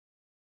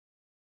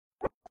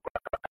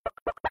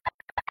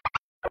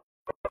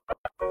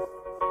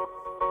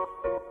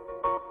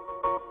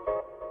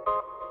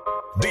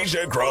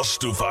DJ Cross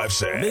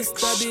 256.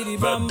 Mr. Biddy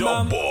The Bam Dope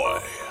Bam.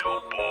 Boy.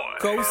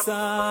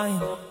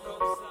 Cosign.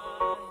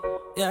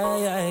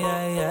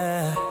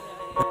 Yeah.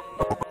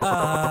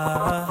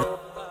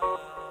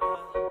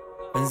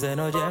 Nze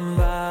no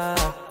jemba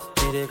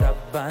kireka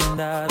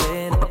banda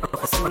beno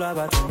asula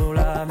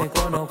batunula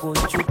mikono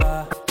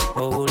kuchupa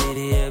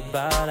obuliri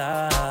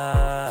ebbala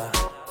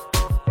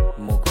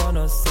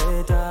mukono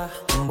seta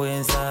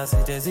mbwensa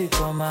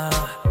sitezikoma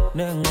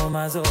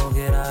n'engoma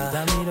zogera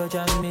kitamiro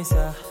kya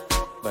misa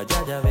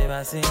bajaja be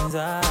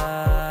basinza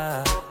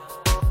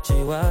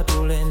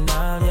kiwatule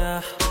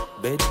nalya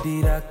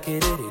beddira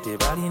kerere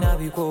tebalina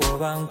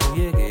bikoba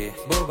nkuyege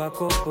boba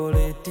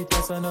corporate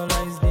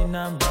personalized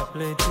number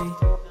plate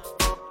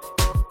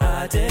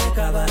ate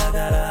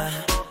kabalagala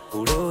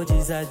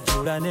uloji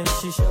zajjula ne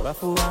shisha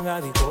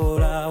bafuwanga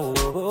bikola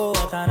obo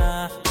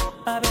wakana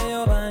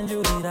abeyo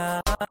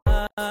banjulira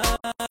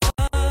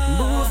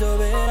mbuzo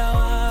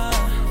berawa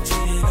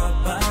chiriga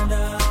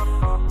banda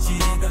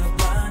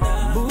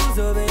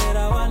mbuzo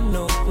berawa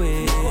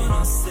nokwe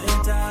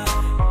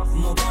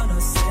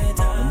mukono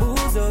seta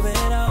mbuzo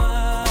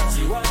berawa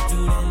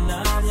chiwatule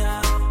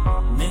nalya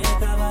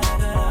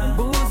nekabalagala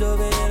mbuzo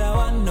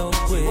berawa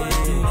nokwe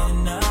chiwatule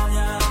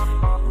nalya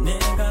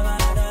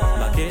nekabalagala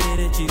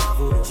makerere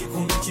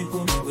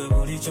chikumi gwe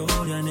buli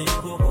kyolya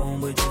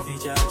nekokombwe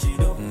kificha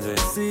kido nze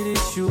siri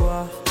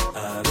sure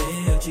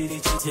abeyo kiri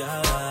kitya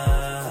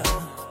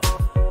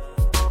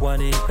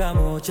wanika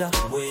mocha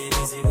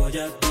bwemizigo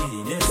gya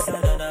bbiri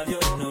nesala nabyo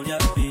nno lya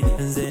bbiri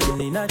nze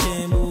nina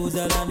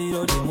kyembuuza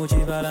landirodi mu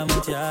kibala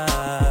mutya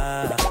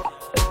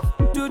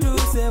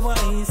tutuse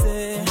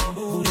bwayise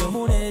buli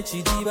omu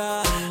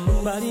n'ekidiba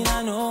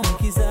balina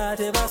n'omukisa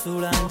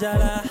tebasula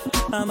njala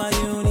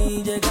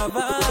amayuni gye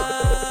gava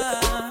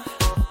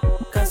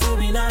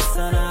kasubi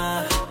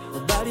nasala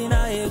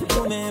balina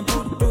ekkume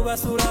emputtu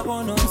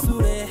basulako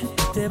n'onsule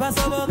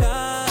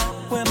tebasoboka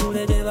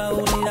kwemule gye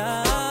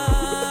bawulira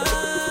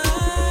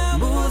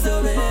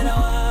mbuzo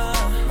berawa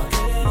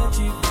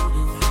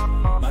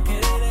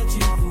makerere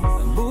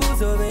kikudu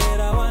mbuzo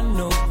berawa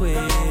nokwe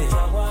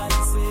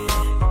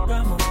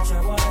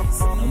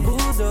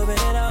mbuzo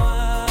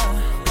berawa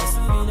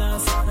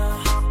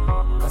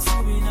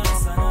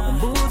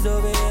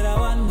mbuzo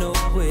berawa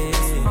nokwe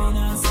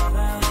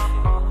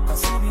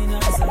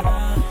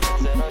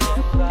zeno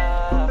jemba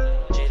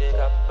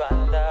kireka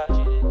banda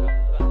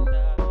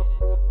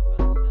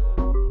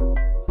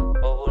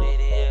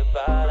obuliri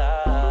ebbala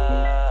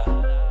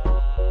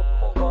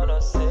mukono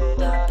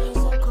seta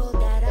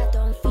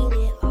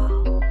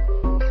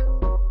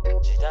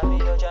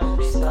kitamiro kya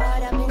mpisa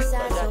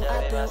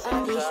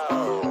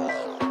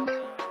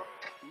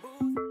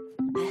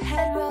My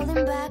head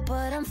rolling back,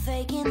 but I'm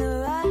faking the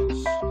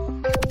rush.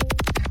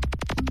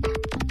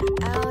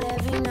 Out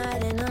every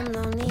night and I'm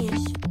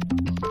lonely-ish.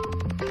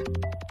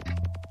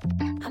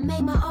 I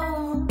make my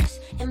own rules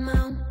and my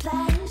own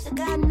plans. I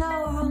got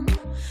no room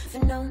for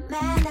no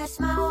man. That's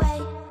my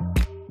way.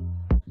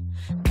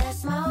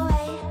 That's my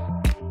way.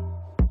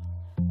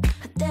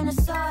 But then I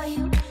saw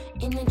you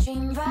in a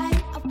dream,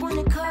 right? I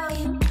wanna call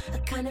you. I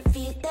kind of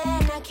feel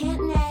that I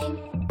can't name.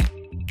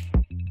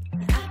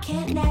 I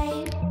can't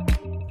name.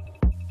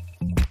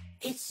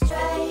 It's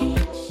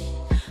strange,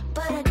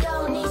 but I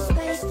don't need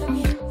space from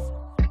you.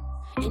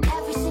 And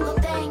every single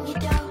thing you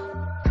do,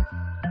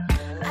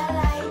 I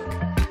like.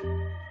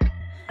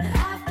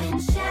 I've been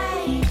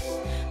chased.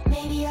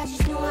 Maybe I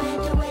just knew I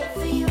had to wait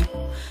for you.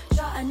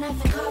 Draw a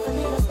knife and carve a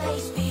little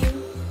space for you.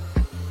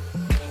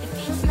 It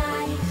feels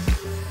nice.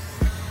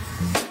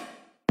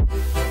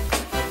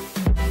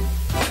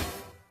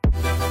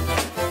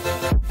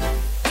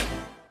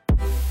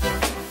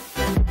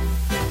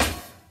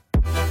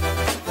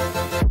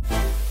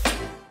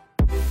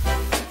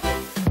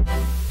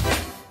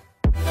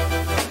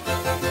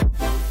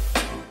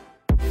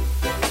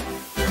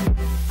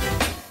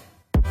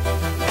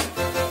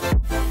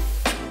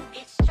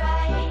 It's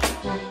strange,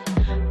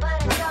 but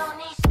I don't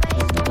need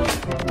space for you.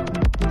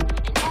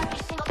 And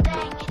every single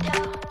thing you do,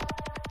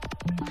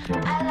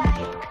 I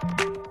like.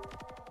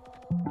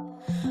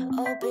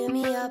 Open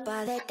me up, I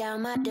let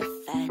down my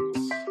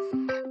defense.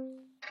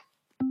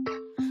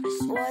 I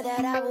swore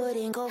that I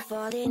wouldn't go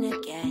falling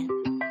again.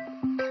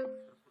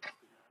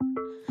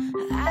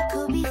 I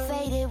could be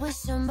faded with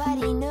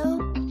somebody new.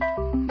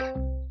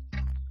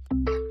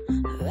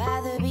 I'd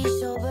rather be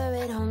sober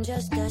at home,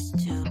 just us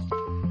two.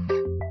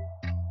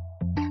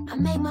 I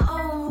make my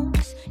own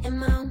rules and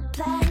my own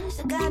plans.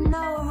 I got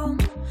no room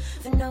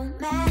for no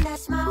man.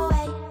 That's my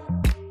way.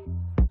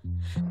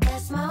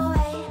 That's my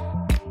way.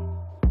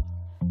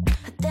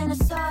 But then I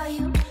saw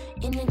you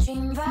in a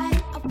dream,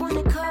 right? I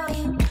wanna call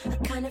you. I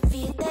kind of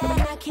feel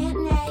that I can't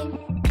name.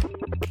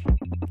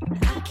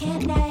 I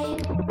can't name.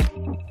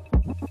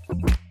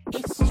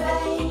 It's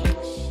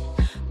strange,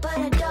 but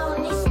I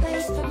don't need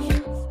space from you.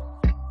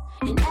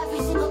 And every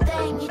single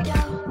thing you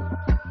do,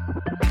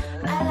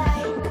 I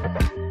like.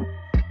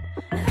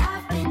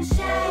 I've been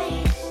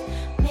chased.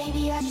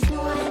 Maybe I just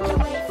knew I had to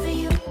wait for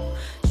you.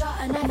 Draw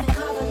a knife and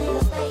carve a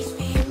little space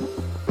for you.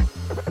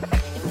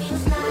 It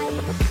feels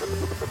nice.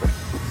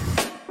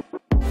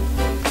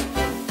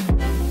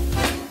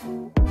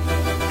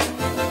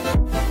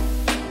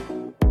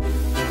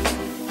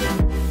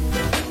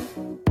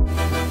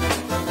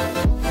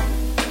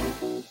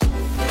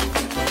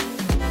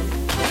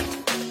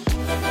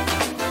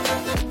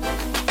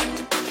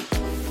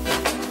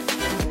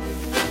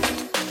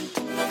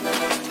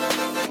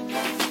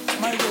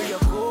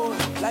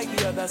 like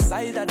the other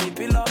side of the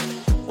pillar.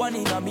 One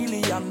in a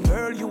million,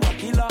 girl, you a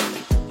killer.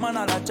 Man,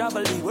 I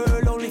travel the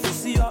world only to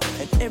see her.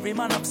 And every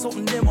man have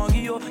something they want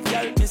give you.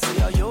 Girl, me see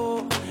her,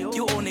 yo.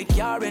 You only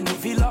car in the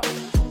villa.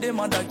 Them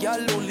other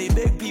girl only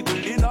beg people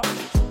dinner.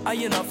 I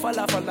you not fall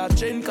for that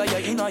trend, cause you're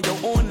in your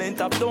own lane,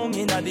 top down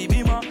in a the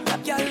beamer.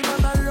 Girl,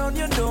 man, around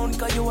you down,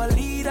 cause you a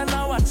lead and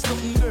I watch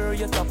something, girl,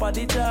 you top of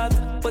the chart.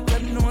 But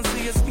them no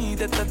see you speed,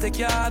 that take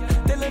yard.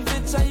 Tell them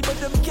to try, but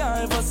them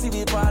can't ever see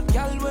the part.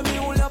 Girl, when me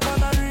hold up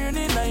on a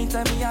rainy night,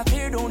 and me a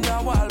tear down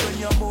the wall. When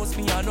you boast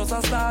me, I just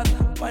a start.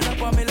 Wind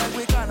up on me like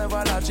we carnival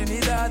at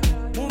Trinidad.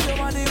 Move your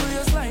body with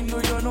your slime,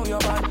 girl, you know you're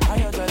bad. I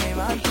hear the name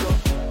and flow.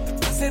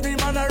 Every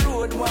man a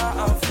road, want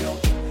have you.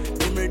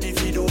 Them ready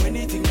to do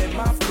anything, them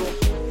have to.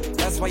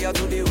 That's why I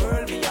to the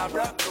world, me a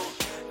brag you.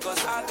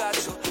 Cause I got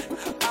you.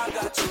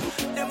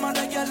 Them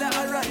other girls that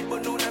are right,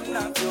 but no them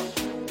not you.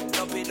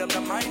 Don't pay them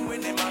the mind when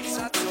them have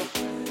shot you.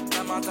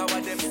 No matter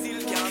what, them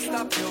still can't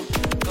stop you.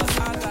 Cause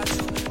I got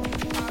you.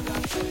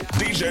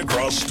 DJ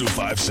Cross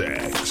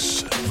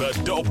 256, the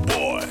dope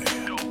boy.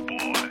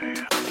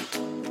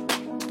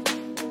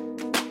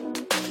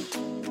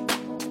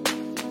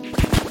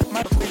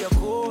 Man, you're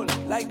cool,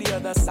 like the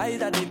other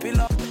side of the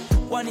pillar.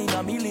 One in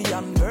a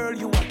million, girl,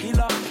 you a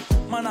killer.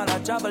 Man, I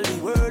travel the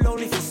world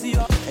only to see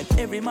her. And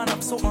every man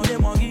have something they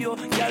want give you.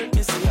 Girl,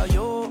 you see her,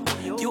 yo.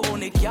 You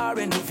only car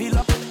in the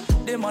villa.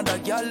 Them other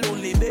girl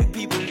only beg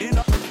people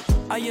dinner.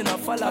 I you not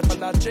fall for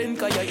that trend,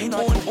 cause you're in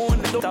your own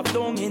top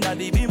down in a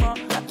the beamer.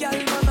 Girl,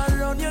 man,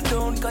 around you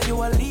down, cause you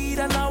a lead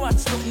and I watch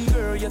something,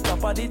 girl, you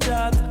top of the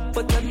chart.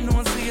 But them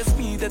no see you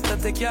speed, that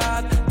take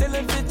yard. Tell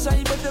them to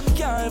try, but them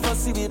can't ever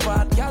see the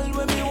part. Girl,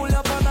 when me hold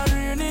up on a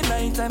rainy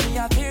night, and me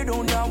a tear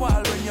down the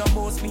wall. When you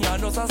boast me, I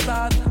just a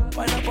start.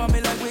 Wind up on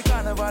me like we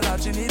carnival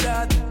at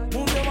Trinidad.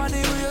 Move your body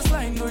with your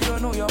slime, girl, you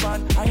know your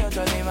band. I hear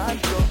your name and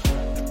flow.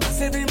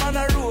 Every man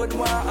a road,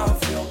 want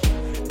have you.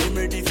 Them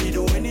ready to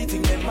do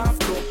anything, them have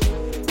to.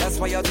 That's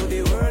why I to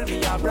the world,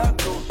 me a brag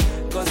you.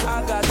 Cause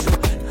I got you.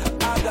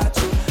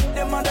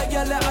 Them other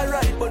girls that are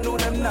right, but no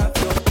them not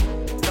you.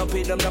 Don't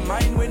pay them the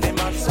mind when them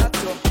have shot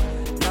you.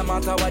 No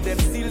matter what, them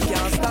still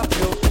can't stop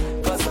you.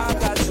 Cause I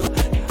got you.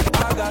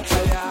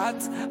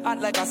 Hot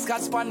like a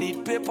scotch pan the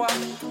paper.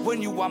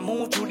 When you a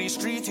move through the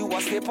street, you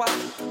a stepper.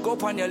 Go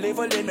on your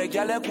level, then a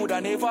girl coulda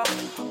never.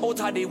 Out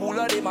of the wool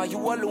of them, you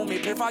alone me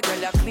prefer. Girl,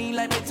 you clean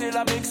like me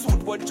tailor make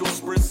suit, but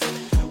just press.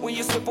 When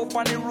you step up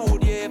on the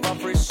road, you ever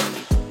fresh.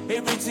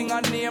 Everything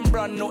a name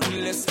brand,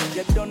 nothing less.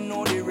 You don't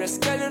know the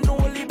rest. Girl, you know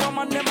Lipa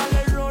man, them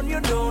all around you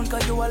down.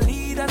 Cause you a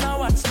lead and I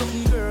watch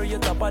something, girl, you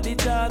top of the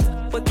chart.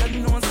 But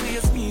them no see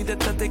you speed,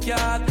 that take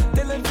yard.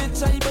 Tell them to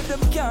try, but them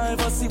can't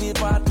ever see the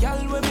part. Girl,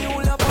 when me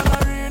hold up on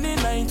a rainy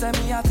night, and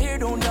me a tear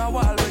down the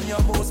wall. When you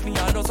boast me,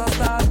 I just a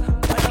start.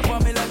 Wind up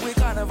on me like we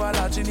carnival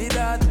at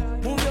Trinidad.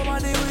 Move your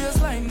body with your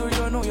slime, girl,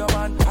 you know your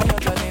man. I know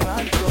your name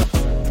and flow.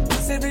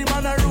 Every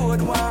man a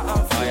road, want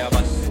have fire,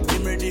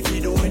 them ready to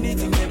do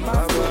anything, them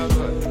have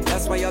to.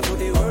 That's why I to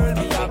the world,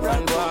 me a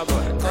brand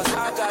cause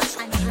I got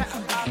you.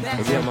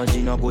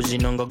 Vyamazina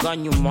kuzinanga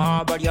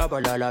ganyuma Barya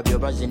balala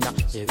byobazina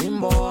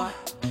zebimboa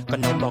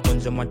Kanamba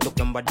kunzuma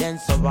tukemba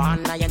densa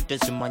vana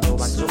Yantesimanya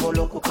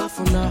banzubolo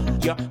kukafuna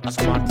Yeah, a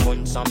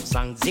smartphone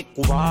Samsung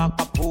zikuwa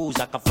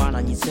Kapuza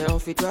kafana ni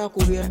selfie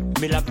twakubye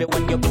Me love it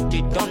when you put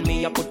it on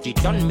me, you put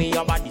it on me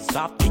Your body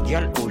soft,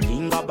 girl,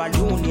 ulinga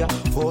balloon ya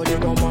Holy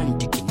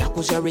romantic,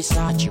 inakuze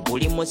research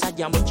Buli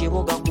musajja mu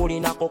kibuga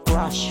kulinako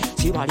crash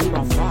Sibali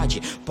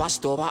bafaji,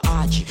 pasto ba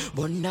achi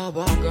Bonna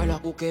bagala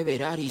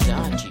kukebera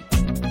rizachi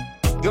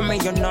Give me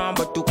your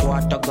number to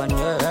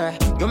Kwatagane.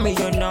 Give me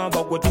your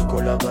number with the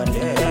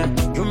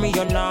Kolagane. Give me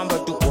your number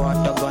to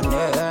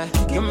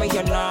Kwatagane. Give me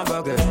your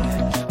number, girl.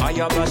 I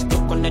have us to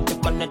connect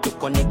it, yeah. To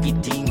connect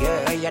it,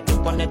 yeah. To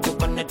connect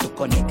it,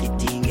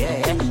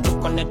 yeah. To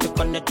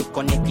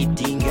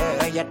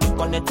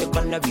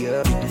connect,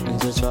 yeah.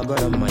 Just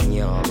bagala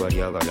manya,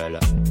 bagala.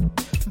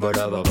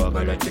 Bada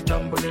bagala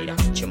chitambulila.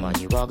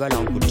 Chimanyi bagala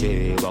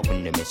nkute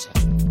bakunemesa.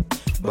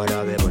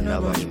 Barabe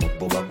bonna bali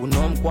mukuba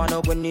kuno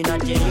mkwano gwenina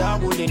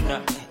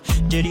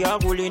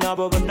Jeryagulina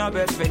bobonna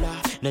befela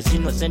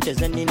Nasino sente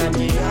zenina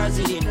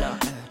jeryazirina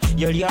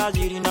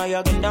Yeryazirina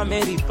yagenda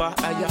Amerika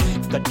aya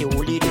Kati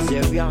ulirize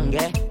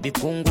byange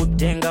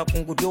Bikungutenga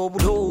kungudi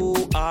obulo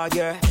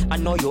yeah. I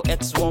know your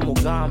ex wa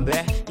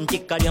mugambe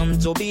Ntikalya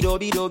nzo bido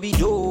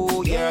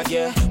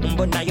yeah.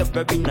 Mbona yo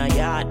baby na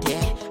yate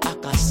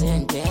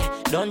Akasente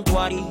Don't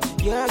worry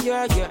yeah.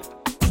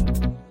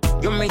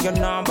 Give me your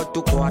number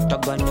to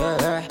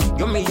Kwatagane.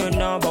 Give me your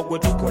number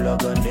with the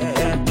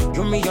Kolagane.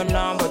 Give me your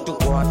number to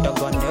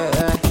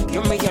Kwatagane.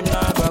 Give me your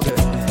number, girl.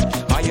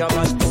 I have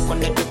us to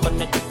connect it,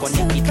 yeah. To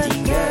connect it,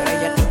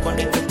 yeah. To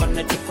connect it,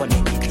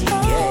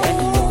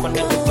 yeah. To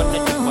connect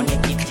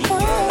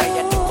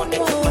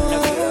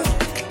it,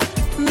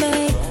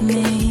 Make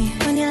me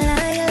when you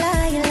lie,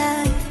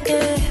 yeah.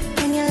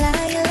 When you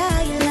lie.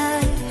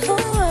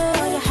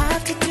 All you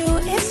have to do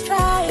is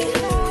try,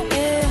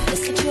 yeah. The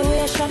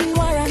situation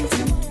warrant.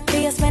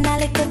 Please spend a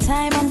little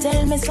time and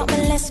tell me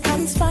something less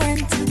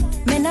transparent.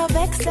 Me no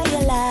vex say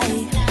you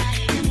lie.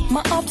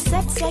 My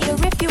upsets, yeah, you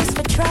refuse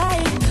to try.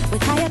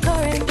 With higher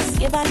currents,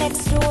 give a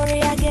next story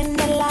again.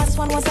 The last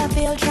one was a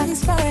failed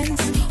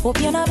transference.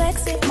 Hope you're not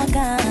vexed if my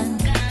gun.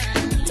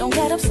 Don't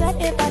get upset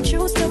if I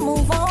choose to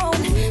move on.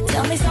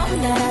 Tell me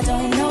something that I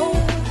don't know.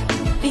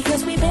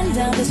 Because we've been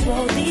down this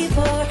road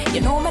before.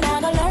 You know I'm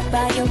not gonna lurk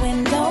by your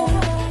window.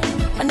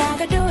 I'm not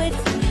gonna do it.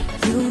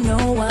 You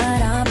know what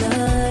I'm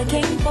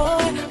looking for.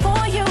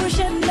 For you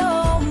should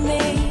know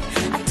me.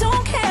 I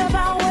don't care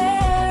about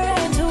where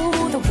and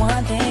who. The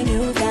one thing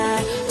you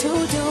got to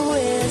do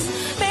is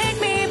make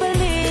me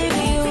believe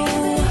you.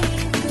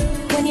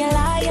 When you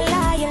lie, you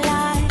lie, you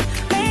lie.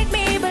 Make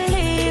me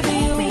believe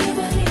you.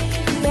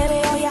 Baby,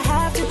 all you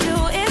have to do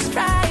is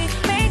try.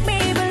 Make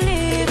me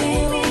believe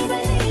you.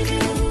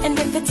 And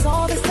if it's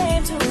all the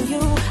same to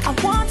you, I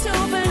want to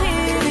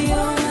believe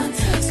you.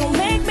 So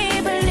make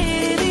me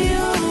believe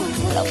you.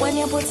 But when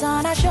you put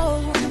on a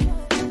show,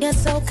 you're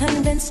so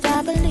convinced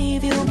I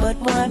believe you. But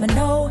why me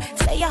know?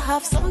 Say you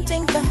have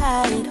something to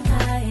hide.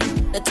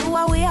 The two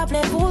of we are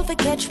play fool for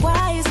catch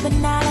wise, but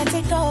now let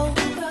it go.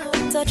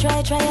 So try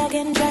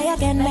again,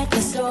 make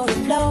the story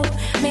flow.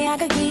 May I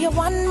could give you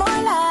one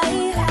more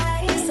life.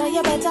 So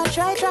you better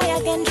try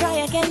again,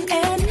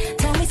 and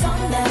tell me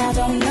something that I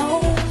don't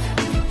know.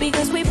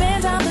 Because we've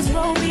been down this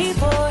road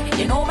before.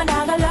 You know man,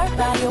 I gonna lurk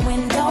by your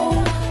window.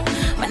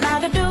 Man,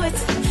 I gonna do it.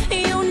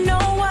 You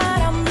know what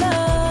I'm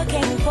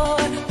looking for.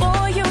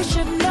 Boy, you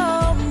should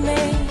know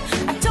me.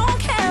 I don't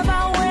care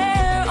about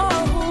where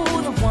or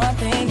who. The one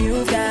thing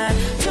you got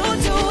to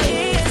do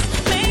is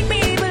make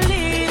me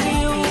believe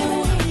you.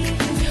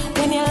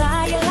 When you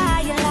lie, you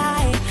lie, you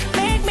lie.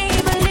 Make me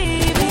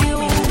believe you.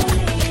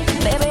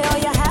 Baby, all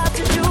you have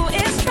to do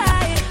is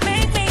try.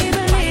 Make me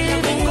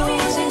believe you.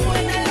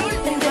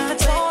 And if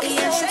it's all the same to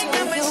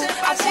you,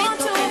 I want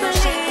to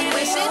believe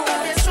you.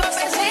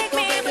 Make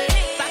me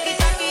believe.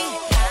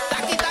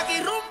 Taki taki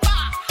rumba.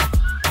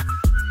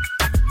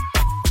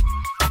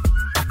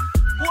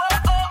 Whoa,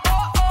 oh,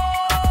 oh,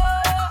 oh.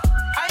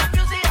 I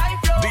music, I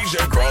flow. DJ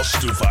Cross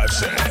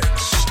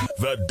 256.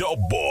 The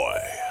Dope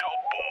Boy.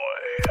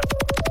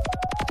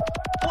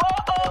 Whoa,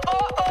 oh,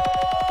 oh, oh.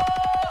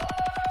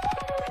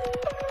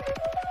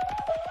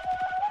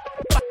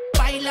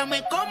 Báilame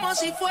como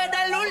si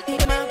fuera la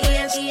última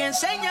vez y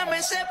enséñame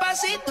ese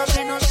pasito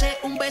que no sé,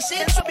 un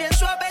besito bien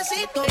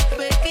suavecito.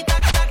 Taki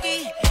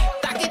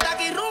taki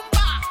taki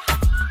rumba.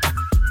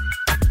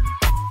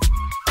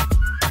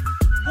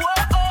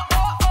 Whoa, oh,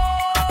 oh,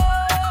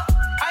 oh.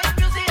 I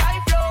music, I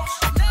flows.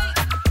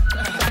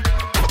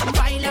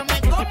 Báilame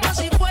como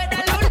si fuera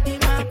la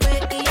última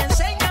vez y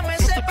enséñame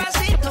ese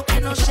pasito que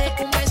no sé,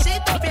 un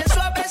besito bien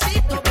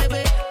suavecito,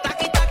 bebé.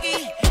 Taki taki,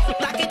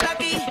 taki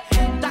taki,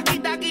 taki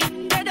taki.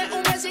 Quieres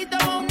un besito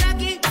o un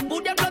aquí,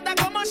 booty explota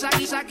como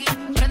Saki Saki.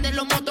 Prende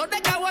los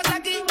motores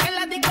Kawasaki, en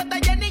la disco está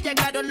llena y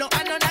llegaron los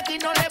Anunnaki.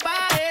 No le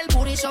baje, el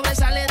booty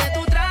sobresale de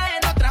tu traje.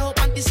 No trajo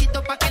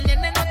panticito pa' que el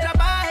nene no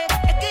trabaje.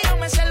 Es que yo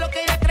me sé lo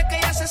que ella cree que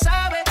ya se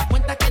sabe.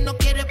 Cuenta que no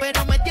quiere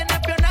pero me tiene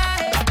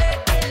espionaje.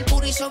 El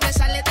booty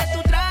sobresale de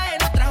tu traje.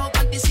 No trajo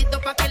panticito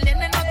pa' que el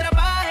nene no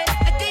trabaje.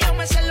 Es que yo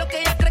me sé lo que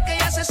ella cree que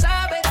ya se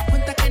sabe.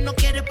 Cuenta que no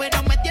quiere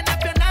pero me tiene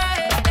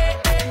espionaje.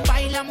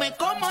 Báilame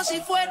como si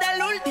fuera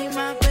la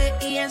última vez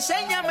y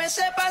enséñame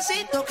ese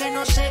pasito que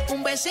no sé,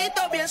 un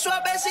besito bien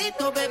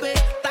suavecito, bebé.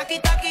 Taki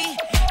taki,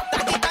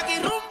 taki taki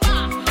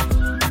rumba.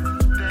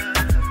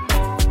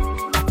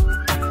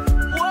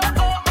 Whoa,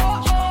 oh,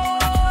 oh,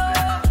 oh.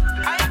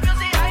 I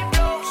music, I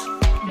flows.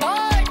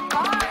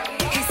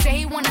 He say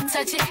he wanna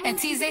touch it and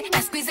tease it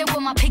and squeeze it.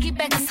 Well, my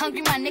piggyback is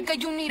hungry, my nigga,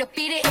 you need to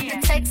feed it.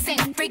 If the text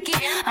ain't freaky,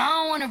 I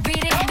don't wanna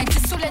read it. And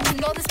just to let you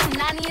know, this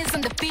Punani is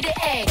undefeated.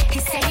 Ay, he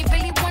said he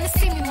really wanna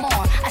see me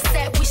more. I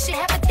said we should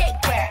have a date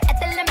where at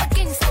the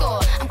Lamborghini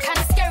store. I'm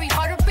kinda scary,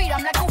 hard to read,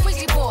 I'm like a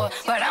Ouija board.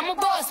 But I'm a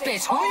boss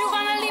bitch, who you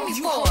gonna leave me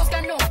for?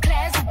 Got no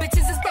class, you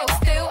bitches is broke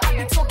still. I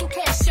be talking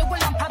cash shit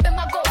while I'm popping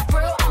my gold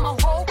grill. I'm a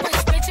whole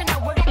rich bitch and I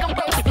work like I'm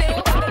broke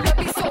still. The love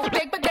be so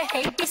big, but the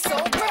hate be so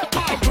real.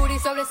 El booty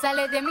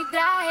sobresale de mi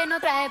traje, no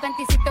traje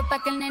panticito pa'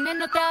 que el nene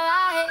no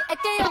trabaje. Es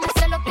que yo me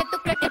sé lo que tú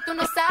crees que tú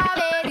no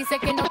sabes. Dice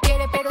que no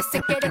quiere, pero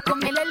se quiere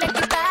comerle el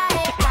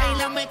equipaje.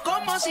 Báilame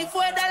como si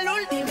fuera la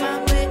última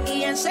vez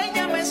y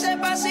enséñame ese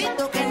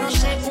pasito que no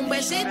sé, un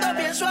besito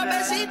bien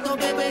suavecito,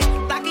 bebé.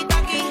 Taki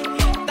taki,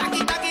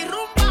 taki taki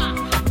rumba.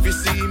 If you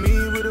see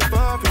me with a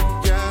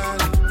bobbing, girl,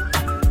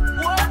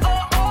 Whoa,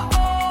 oh, oh,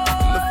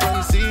 oh. in the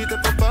front seat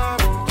of a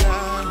bobbing,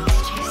 girl,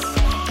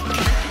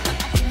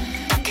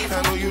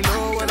 I know you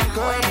know what I'm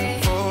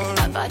coming for.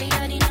 My body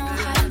already know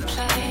how to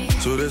play.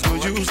 So there's no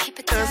use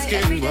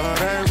asking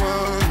what I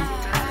want.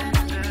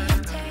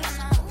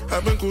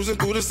 I've been cruising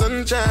through the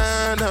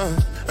sunshine now.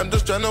 I'm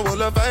just trying to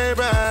hold a vibe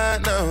right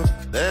now.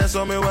 Dance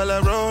on me while I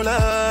roll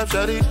up,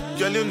 shawty.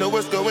 Girl, you know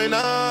what's going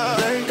on.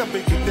 Like I'm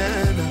picking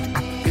down,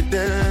 get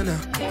down now.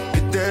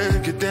 Get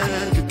down, get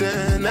down, get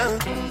down now.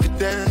 Get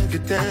down,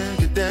 get down,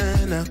 get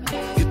down now.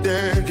 Get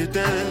down, get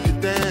down,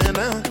 get down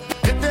now.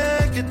 Get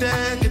down, get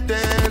down, get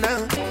down now.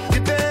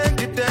 Get down,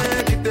 get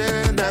down, get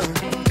down now.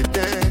 Get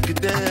down, get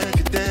down,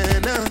 get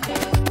down now.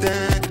 Get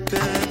down, get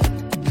down.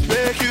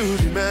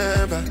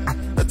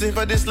 Nothing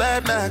for this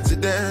life, not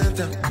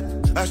accidental.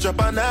 I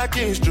strap a knock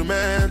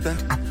instrumental.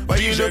 Why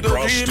you know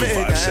go dream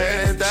make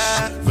I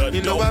enter?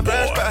 You know I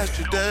brush past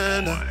you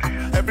tender.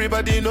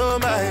 Everybody know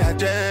my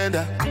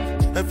agenda.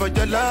 And for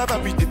your love,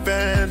 I be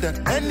defender.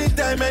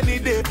 Anytime, any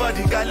day for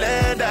the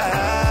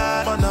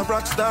calendar. On a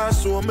rock star,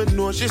 so me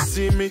know she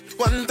see me.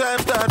 One time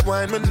that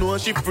wine, me know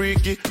she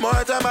freaky. More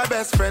time my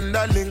best friend,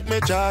 I link me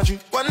charge you.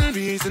 One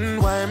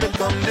reason why me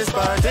come this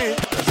party.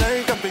 Cause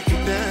I can pick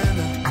it down,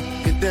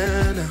 get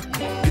down now.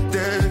 Get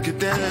down, get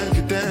down,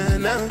 get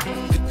down now.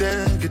 Get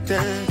down, get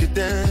down, get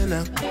down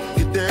now.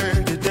 Get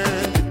down, get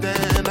down, get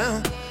down now.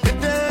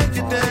 Get down,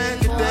 get down,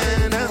 get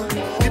down now.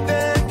 Get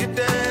down,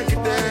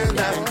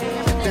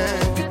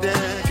 get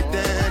down, get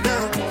down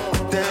now.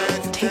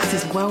 Takes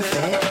his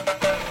welfare.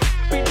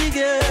 Pretty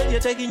girl, you're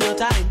taking your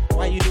time.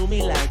 Why you do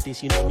me like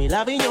this? You know me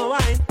loving your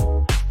wine.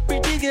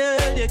 Pretty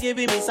girl, you're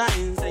giving me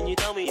signs. And you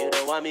tell me you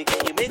don't want me.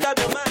 Can you make up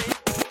your mind?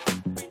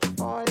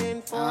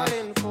 Falling,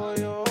 falling for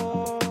you.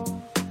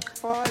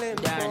 Falling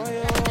for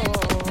you.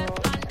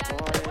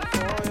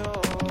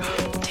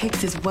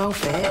 Takes his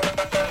welfare.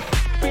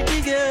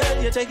 Pretty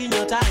girl, you're taking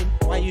your time.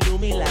 Why you do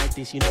me like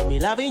this? You know me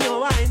loving your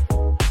wine.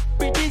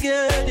 Pretty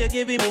girl, you're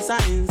giving me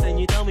signs. And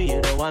you tell me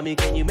you don't want me.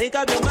 Can you make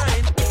up your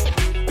mind?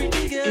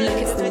 Pretty girl, Look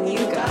at you're the taking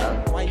new your girl.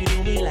 time. Why you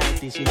do me like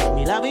this? You know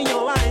me loving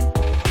your wine.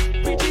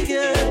 Pretty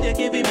girl, you're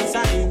giving me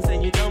signs.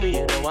 And you tell me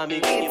you don't want me.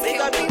 Can you make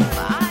up your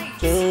mind?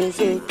 Jones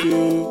so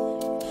cute,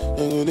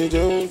 I'm gonna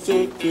Jones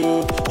so cute. I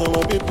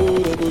want people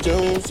that go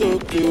Jones so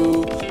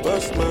cute.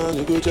 Boss man,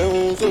 you go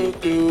Jones so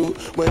cute.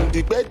 When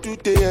the bed do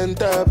they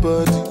enter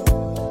body,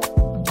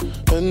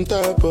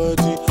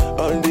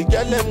 all the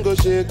girl them go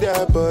shake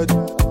their body.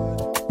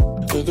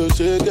 They go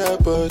shake their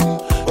body.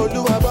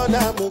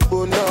 Oluwabona mo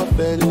gbona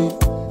belly.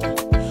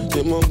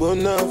 They mo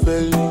gbona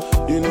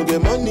belly. You know the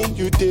money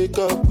you take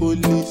up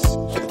police.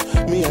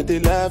 Me I dey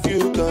love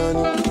you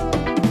gone.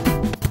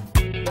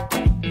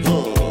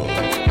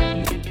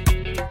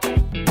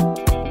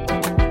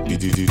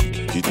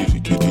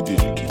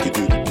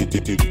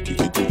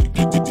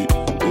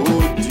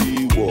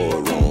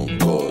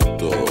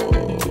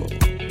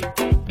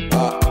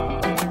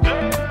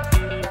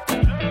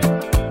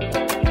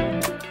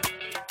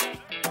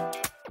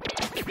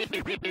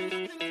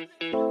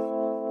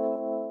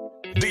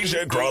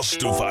 DJ Cross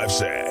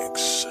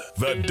 256,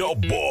 the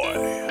dope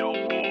boy.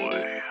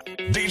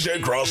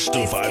 DJ Cross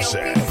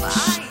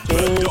 256,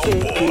 the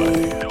dope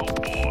boy.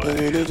 I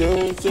need a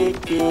Jones so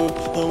cute. I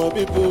want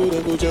people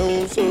that go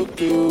Jones so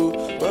cute.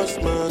 Boss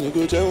man, you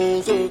go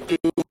Jones so cute.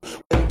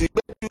 When the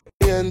bed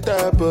do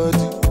enter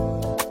body,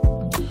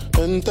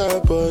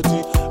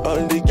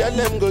 all the girl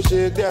them go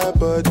shake their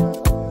body.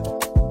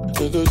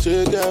 They go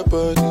shake their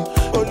body.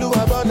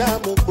 Oluwabona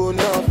mo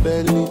gbona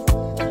belly.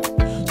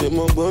 They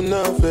mo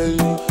gbona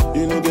belly.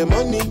 You know the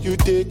money you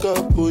take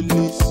up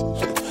police.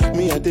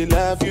 Me I dey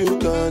love you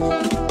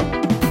gone.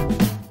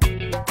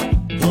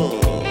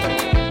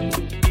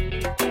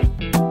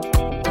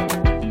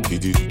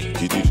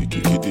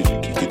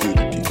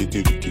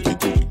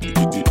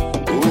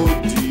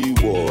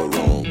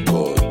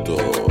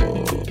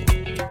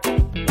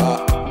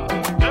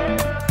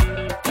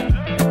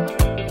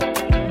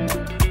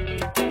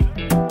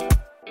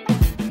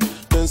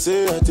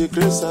 Say I take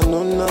grace and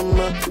no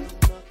number,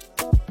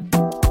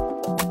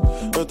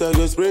 but I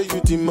just spray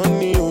you the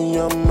money on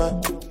your ma.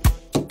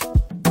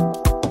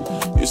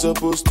 You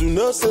supposed to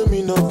know, say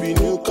me not be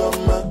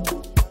newcomer.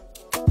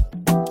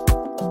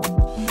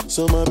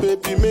 So my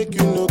baby make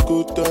you no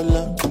go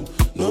dollar,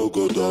 no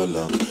go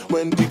dollar.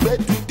 When the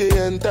bed they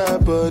enter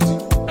body,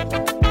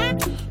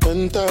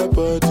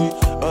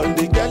 all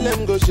the girl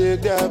them go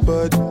shake their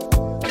body.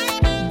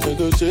 They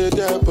go shake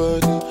their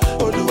body.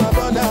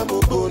 Oluwabona mo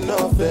go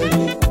no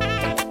felly.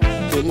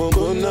 They mo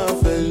go no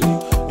felly.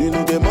 You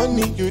know the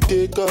money you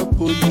take up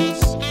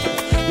police.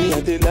 Me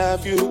I dey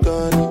love you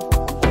gone.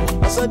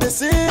 As I dey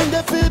sing,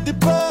 they feel the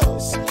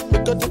pulse.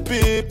 Because the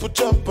people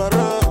jump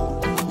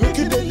around. Make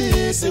you dey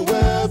listen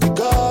well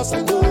because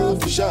I know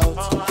if you shout.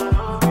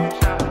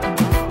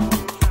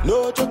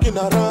 No joking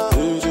around.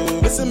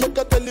 Listen, make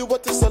I tell you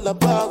what it's all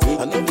about.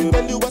 I know you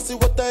tell you I see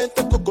what I ain't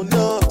the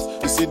coconut.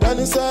 You sit down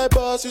inside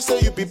boss, you say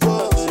you be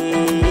boss.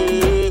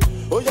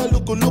 Oh yeah,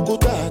 look da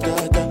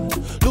da da,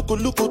 look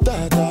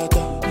da da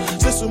da.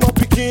 Say so my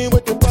picking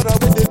with the para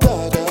with the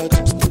da da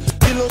da.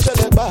 Kilo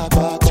shele ba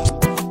ba ba.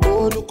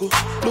 Oh look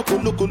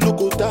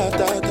da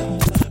da da,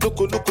 look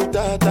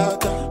da da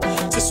da.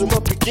 Say so my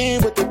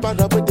picking with the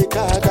para with the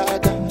da da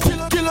da.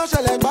 Kilo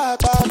shele ba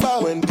ba ba.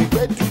 When the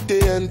bed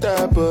they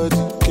enter body,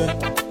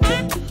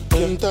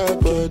 enter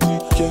body.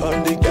 All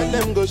the girl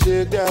them go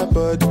shake their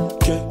body,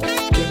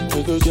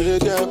 they go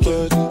shake their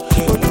body.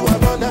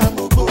 Oluwabona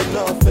mo go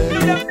no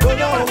felly.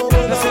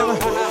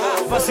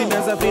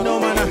 sinaza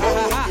vinomana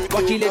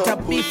wakileta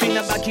beef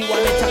na baki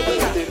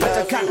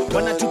wanataka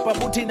wanatupa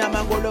buti na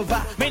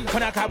mangolova men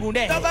kona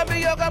kabune toka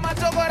mbio kama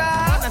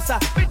tokora nasa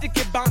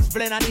pitike bounce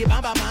blend ani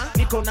bamba ma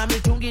niko na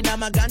mitungi na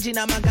maganji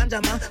na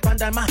maganja ma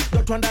pandama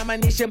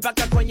dotwandamanishe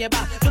mpaka kwenye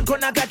ba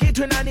nkona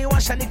kakitu nani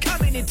washa ni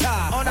kaminita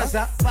ona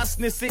za fast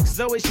ni 6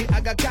 zoe she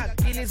aga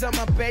cat iliza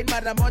mapain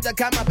mara moja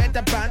kama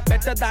better pan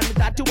better than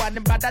that one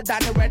better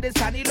than red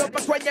sunny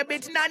lopa kwenye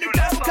beat nani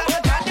tamu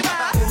kama candy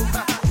bar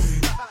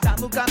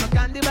tamu kama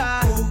candy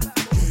bar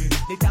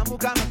ni tamu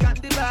kama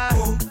candy bar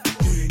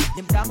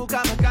ni tamu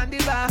kama candy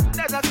bar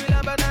naza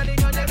kulamba nani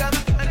nyonye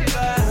kama candy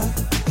bar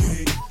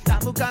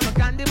tamu kama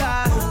candy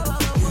bar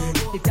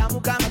ni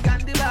tamu kama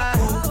candy bar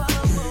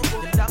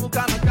ni tamu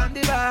kama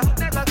candy bar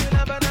naza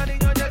kulamba nani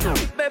nyonye kama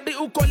baby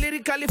uko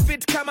lyrically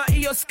fit kama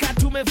iyo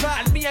skirt umevaa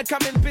almia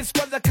kama in peace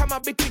kwanza kama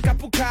biti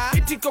kapuka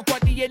itiko kwa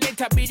DNA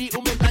tabidi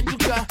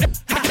umebanjuka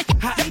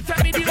ha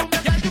itabidi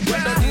umebanjuka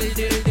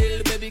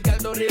deal baby girl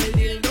do real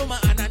deal no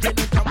maana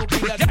neno kama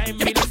kila time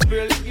bila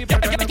spill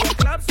ikipata na kwa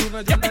club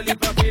suna jana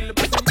lipa bill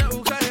basi na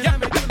ukale na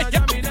metuna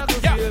jamii na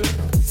kufeel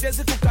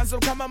siwezi kucancel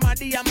kama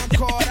madi ya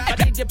makora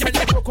badije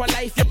penda kwa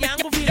life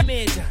yangu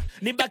vimeja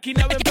nibaki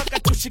nawe mpaka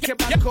tushike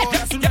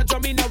bakora suna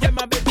jamii na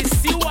wema baby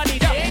si wani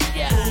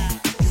danger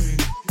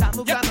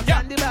tamu kama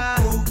candy bar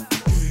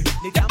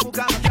ni tamu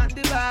kama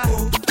candy bar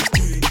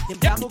ni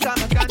tamu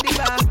kama candy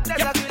bar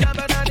naza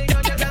kulamba nani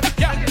nyonye kama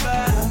candy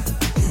bar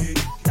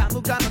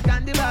tamu kama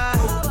candy bar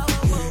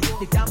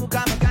ni tamu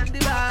kama candy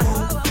bar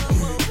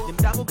ni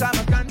tamu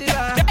kama candy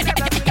bar naza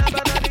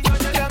kulamba nani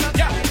nyonye kama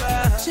candy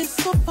bar she's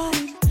so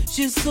fine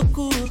she's so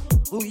cool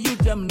who you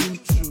damn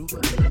true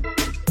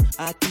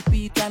I keep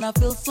it and I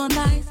feel so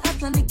nice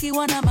hata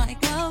nikiwa na my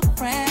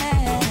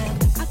girlfriend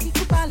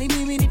akikubali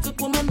mimi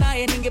nitakuwa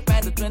naye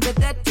ningependa twende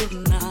date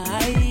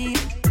tonight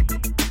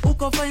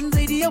uko fine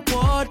zaidi ya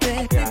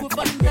wote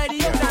uko fine zaidi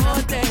ya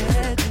wote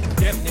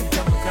dem ni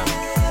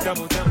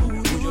tamu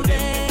huyo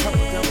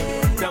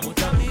dem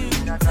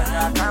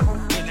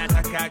tamu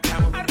ninataka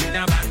tamu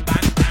nina bang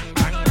bang bang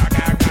bang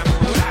tamu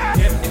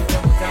dem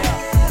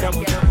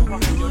ni tamu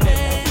huyo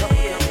dem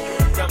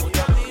tamu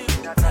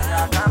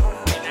ninataka tamu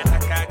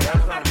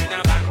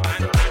nina bang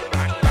bang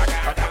bang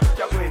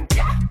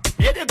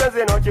yede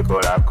gaze no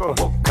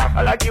chikolako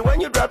I like it when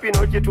you drop in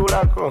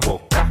ochitulako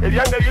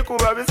ebyange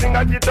bikuba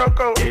bisinga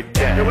kitoko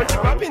ewe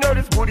chipapi no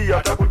this booty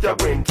atakucha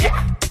kwenti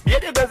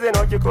yede gaze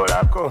no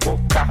chikolako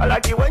I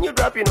like it when you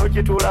drop in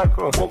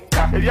ochitulako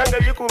ebyange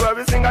bikuba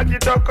bisinga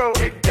kitoko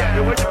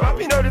ewe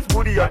chipapi no this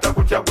booty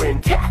atakucha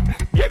kwenti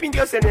yebi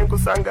ndio sene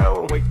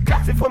nkusangao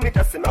sifo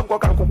tasema kwa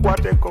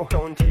kankukwateko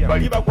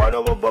bali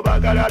bakwano bobo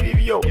bagala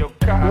bibyo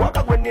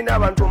waka gwenni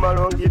n'abantu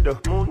malongido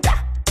munda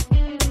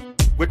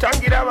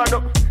wetangira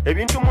bano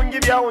ebintu mungi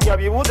byawunya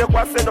bibuze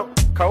kwa seno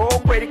kawo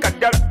kweri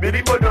kaddala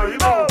biribodo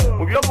libo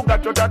mu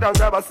byobugato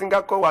tatanza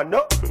basingako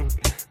wano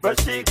but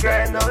she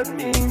grind on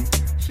me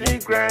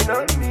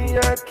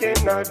I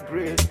cannot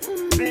breathe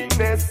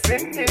finesse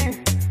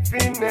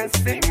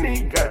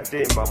me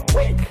goddamn I'm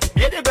weak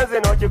yede gaze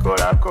no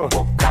chikolako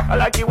I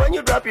like it when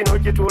you drop in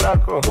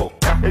ochitulako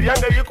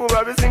ebyange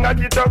bikuba bisinga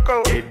kitoko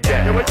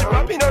ewe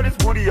chipapi no this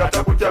booty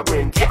atakucha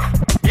kwenti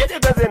yede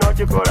gaze no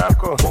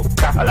chikolako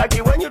I like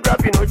it when you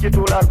drop in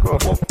ochitulako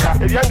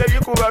ebyange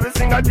bikuba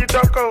bisinga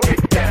kitoko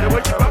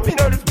ewe chipapi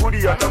no this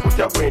booty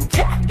atakucha kwenti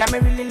yeah me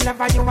really love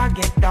how you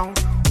get down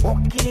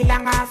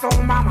okilanga so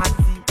mama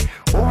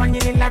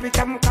Onye la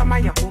vitamu kama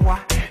ya kuwa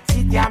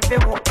Sijampe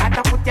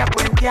hata kutia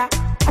kwentia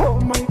Oh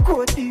my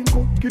god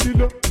ingo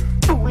kilila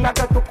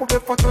Tulaga tukube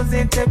photo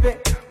zentebe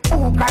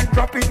Who can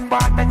drop in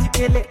bata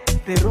chikele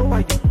Pero why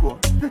you go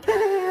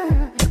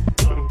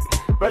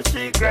But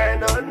she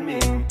grind on me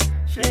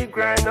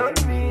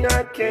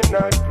I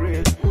cannot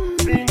breathe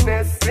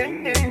finesse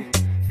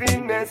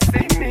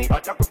me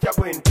atakucha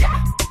kwenti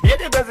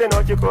yede gaze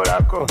no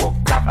chikolako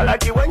I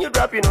like it when you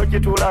drop in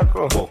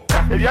ochitulako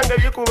ebyange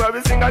bikuba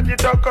bisinga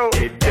kitoko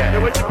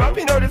ewe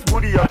chipapi no this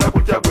booty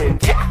atakucha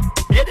kwenti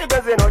yede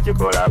gaze no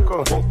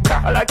chikolako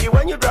I like it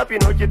when you drop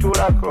in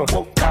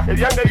ochitulako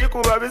ebyange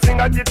bikuba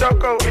bisinga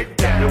kitoko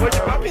ewe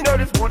chipapi no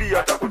this booty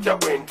atakucha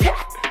kwenti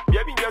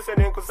yebi ndio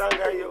sene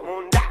nkusanga yo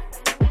munda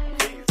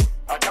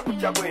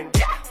atakucha kwenti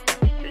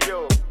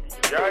yo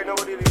I know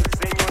what it is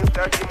saying you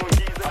start him on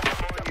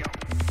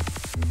Jesus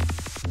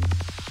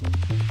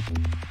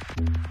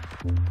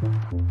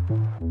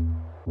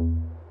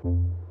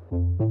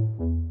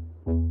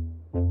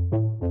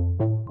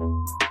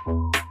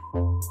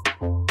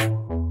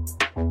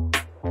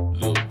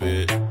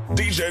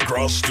DJ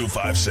Cross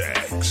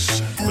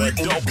 256, the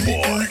dope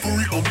boy.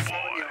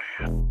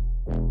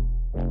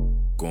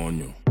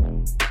 Coño,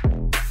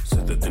 se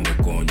te tiene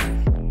coño.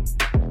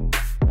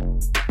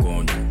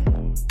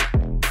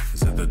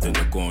 Se te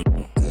tiene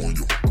coño.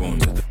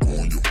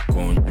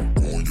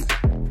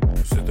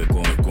 Se te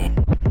coño.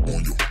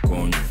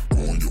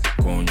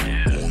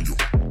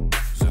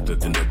 Se te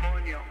tiene.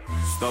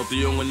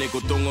 Stoute jongen, ik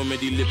wil tongen met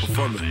die lippen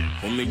van me.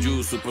 Om ik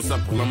juice, super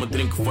sappig, laat me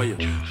drinken van je.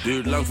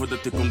 Duurt lang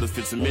voordat ik kom, dat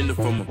vindt ze minder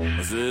van me.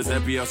 Maar ze is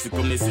happy als ze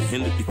komt, nee, ze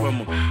hindert die van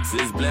me. Ze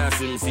is blij als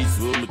ze me ziet,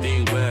 ze wil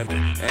meteen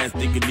werken. En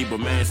dikke niet bij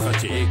mij,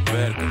 schatje, ik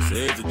werk. Ze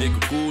heeft een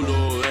dikke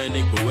koelo en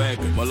ik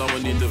bewerken. Maar laat me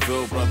niet te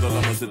veel praten,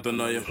 laat me zitten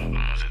naar je.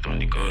 Zit aan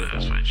die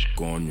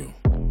konjo.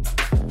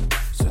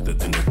 Zet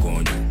het in de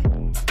konjo.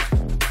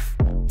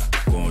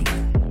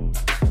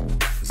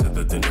 Zet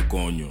het in de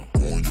konjo.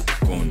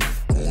 Konjo.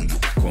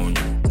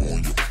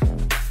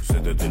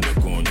 Zet het in de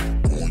konjo.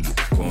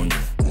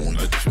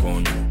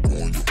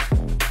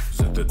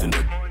 Zet het in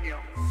de konjo.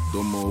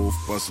 Domme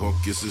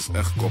hoofdpashokjes is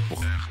echt koppig.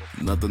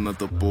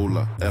 Natte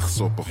pola, echt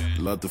soppig.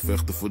 Laten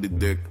vechten voor die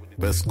dik,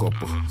 best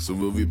koppig. Ze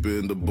wil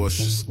wiepen in de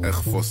bosjes,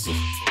 echt vossig.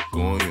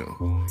 Konjo,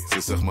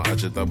 ze zegt maar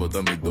atje tabo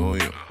dami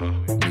donjo.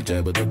 Niet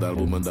jij bent dat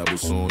album en dabo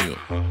sonjo.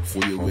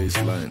 Voor je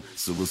waistline,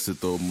 ze wil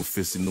zitten op mijn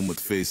visie, noem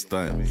het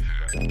FaceTime.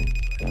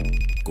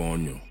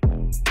 Konjo,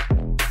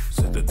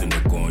 zet het in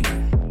de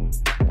konjo.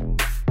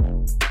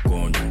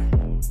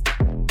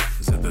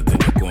 Zet het in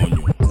de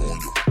konjo.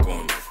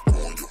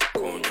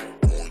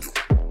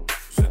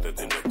 Zet het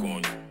in de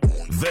konjo.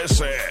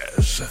 This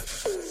is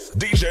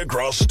DJ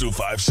Cross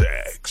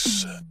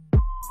 256.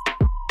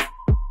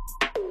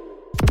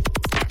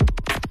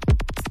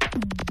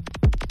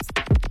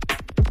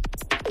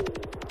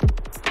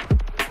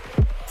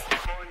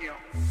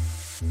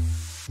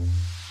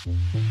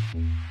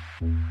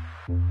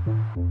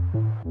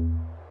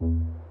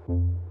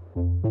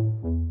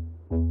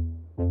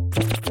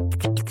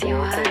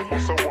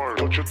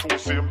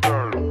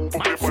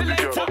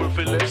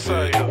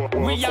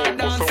 We are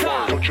dancing.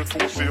 Touch your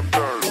toe, same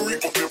turn.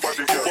 Up your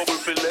body, girl. Bubble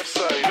for left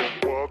side.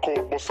 Walk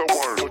out, bust a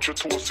word. Touch your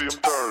toe, same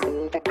turn.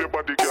 Up your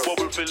body, girl.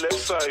 Bubble for left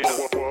side.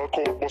 Walk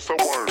out, bust a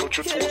word. Touch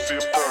your toe, same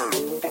turn.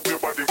 Up your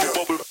body, girl.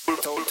 Bubble.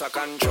 Total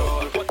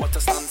control. What to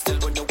stand still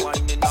when you're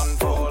whining and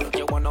fall.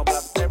 You wanna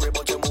blackberry,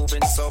 but you're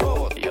moving so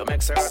bold. You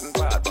make certain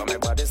part, but my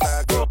body's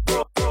like go.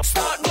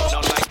 Start go.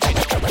 Not like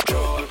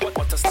control.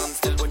 What to stand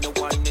still when you're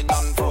whining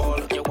and fall.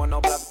 You wanna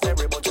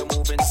blackberry, but you're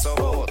moving so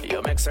bold.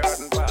 You make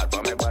certain part,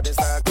 but my body's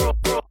like go.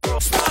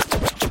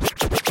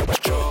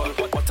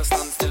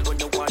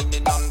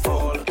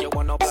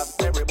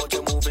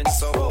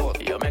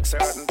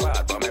 Certain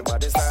part, but my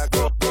body's like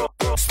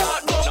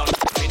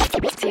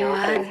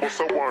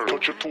start go.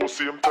 Touch your toe,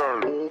 same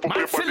turn. Up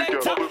your body,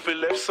 girl. Bubble for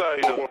left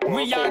side.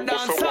 We are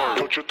dancing.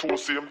 Touch your toe,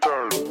 same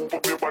turn.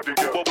 Up your body,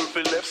 girl. Bubble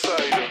for left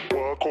side.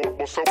 Walk out,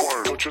 bust a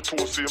word. Touch your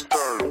toe, same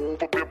turn.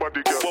 Up your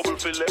body, girl. Bubble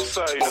for left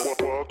side.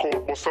 Walk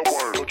out, bust a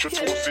word. Touch your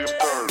toe, same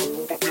turn.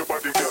 Up your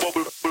body, girl.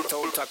 Bubble.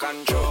 Total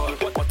control.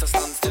 What to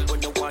stand still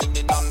when you're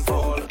whining and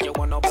fall. You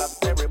wanna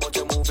blackberry, but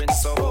you're moving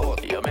so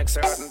bold. You make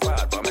certain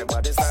part, but my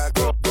body's like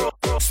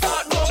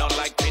start go. Not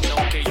like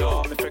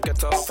Pinocchio. Me trick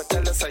it off, I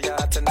tell us I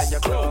got and then you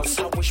close.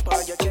 I wish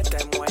by you get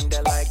them when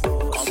they like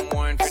those. I'm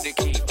wine for the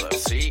keeper,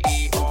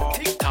 CEO.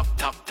 Tick top.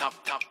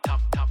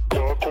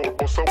 Walk out,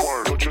 bust a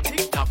word. Touch your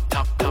tick top.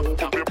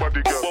 Up your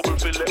body, girl. Bubble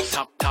for left.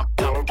 Top.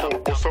 Walk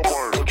out, bust a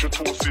word. Touch your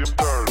toe, same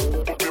turn.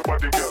 Up your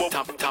body, girl.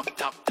 Top.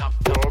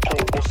 Walk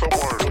out, bust a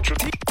word. Touch your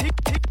tick.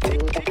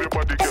 Up your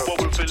body, girl.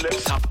 Bubble for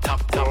left. Top.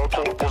 Walk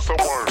out, bust a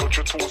word. Touch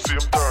your toe,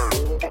 same turn.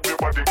 Up your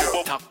body,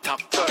 girl. Top.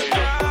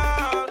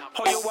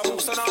 How you a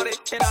move so naughty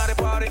in all the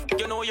party?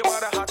 You know you are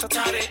the hot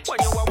toddy. When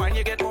you are wine,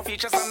 you get more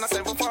features than a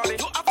 740.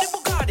 You have the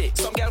Bugatti,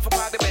 some girl for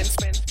party Benz.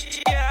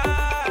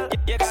 Yeah,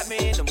 you got me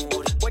in the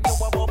mood. When you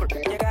are bubble,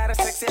 you got a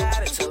sexy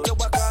attitude. You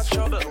walk out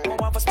trouble, my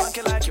one for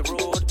spunky like you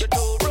rude. You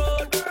do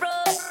rude.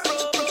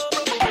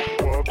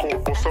 Walk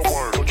out, bust a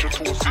word. Touch your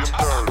toe, same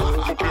turn.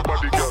 Up your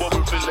body, girl.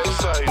 Bubble for left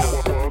side.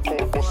 Walk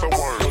out, bust a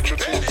word. Touch your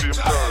toe, same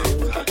turn.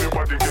 Up your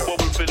body, girl.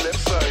 Bubble for left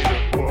side.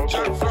 Walk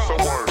out, bust a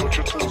word. Touch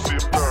your toe,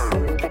 same turn.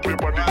 Up your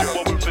body, girl.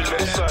 Bubble for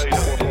left side.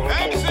 Walk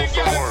out, bust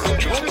a word.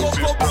 Touch your toe, same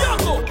turn.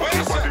 Up your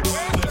body.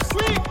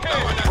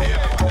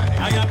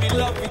 I am in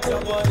love with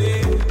your body.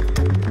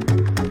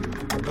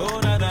 Oh,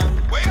 nada.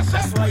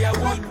 That's why I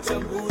want your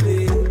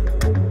booty.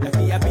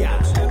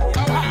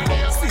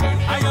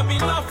 I am in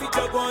love with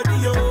your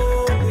body,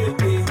 oh,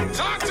 baby.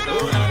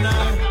 Oh, nada.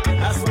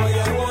 That's why I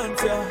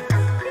want you.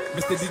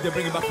 Mr. DJ,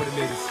 bring it back for the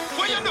ladies.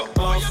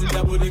 Bounce in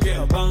the booty,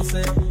 girl, bounce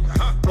it.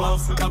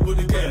 Bounce in the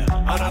booty, girl.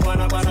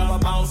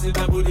 Bounce in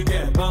the booty,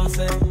 girl, bounce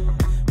it.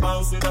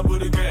 Bounce in the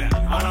booty, girl.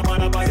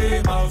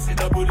 Bounce in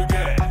the booty,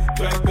 girl.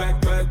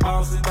 Twerk,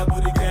 bounce in the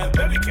booty, girl.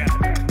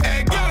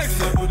 Hey,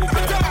 Galaxy, the booty,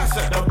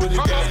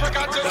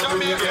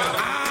 girl.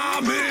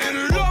 I'm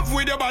in love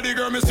with your body,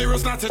 girl. Me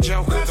serious, not a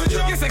joke.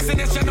 Your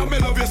sexiness, you know me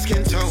love your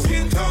skin tone.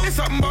 It's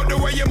something about the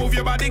way you move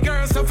your body,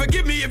 girl. So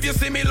forgive me if you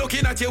see me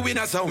looking at you in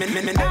a zone.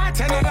 Me not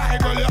tell a lie,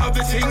 girl. You have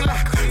the thing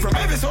lock. From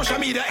every social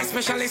media,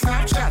 especially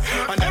Snapchat.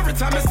 And every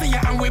time I see you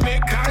and we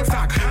make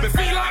contact, me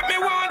feel like me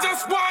want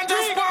just one, go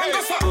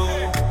so.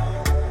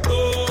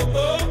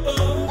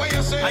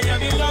 I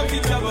am in love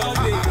with your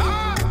body.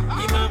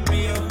 Imam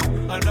Mio,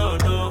 oh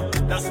no,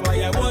 that's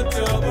why I want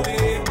your booty.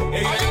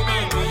 Hey,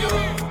 Imam Mio,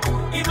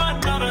 Imam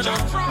no.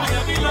 I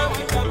am in love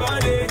with your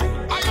body.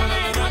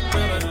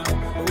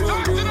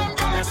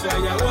 That's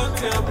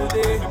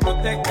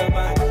protect your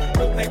back,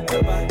 protect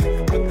your back,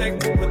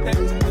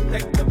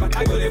 protect the back.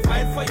 I gotta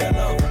fight for your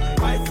love,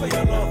 fight for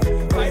your love,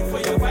 fight for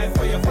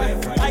your.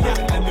 I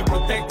gotta let me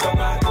protect your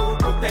back,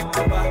 protect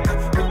your back,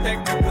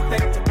 protect your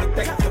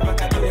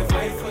back. I gotta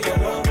fight for your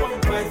love,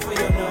 fight for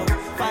your love,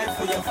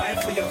 fight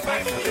for your.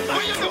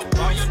 Where you go?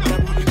 Bounce that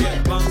booty,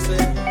 get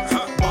bouncing,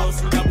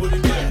 bounce that booty,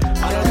 get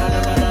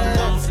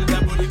bounce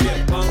that booty,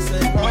 get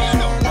bouncing. Where you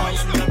go?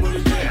 Bounce that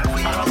booty, get.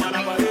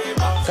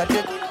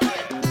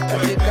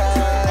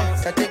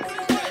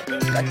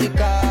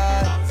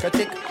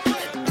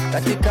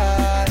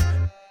 Katika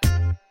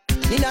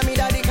nina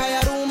midadi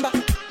kaya rumba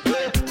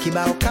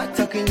kibao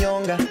kata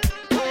kinyonga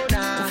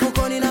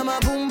mfuko nina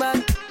mabumba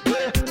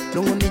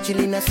lungu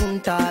nichili na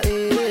sunta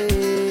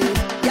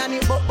yani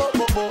bo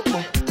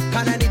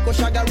kana niko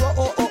shaga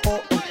ro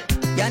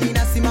yani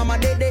nasimama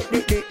de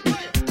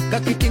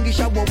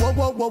kakitingisha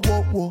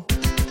wo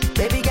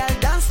baby girl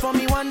dance for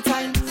me one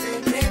time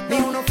ni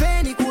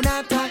unofeni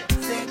kunata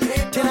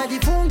tena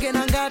jifunge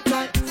na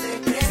ngata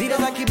zile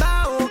za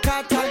kibao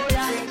kata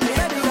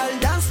baby girl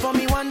dance for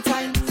me one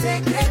time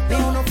ni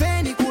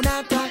unofeni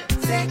kunata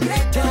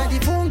tena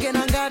jifunge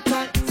na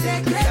ngata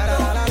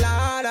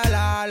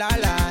la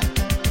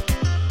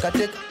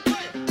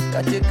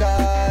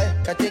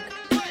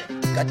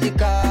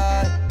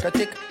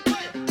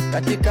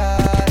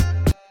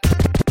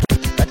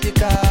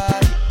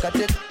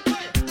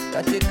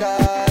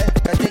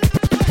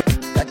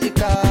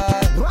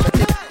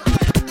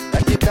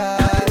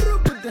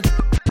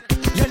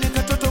yale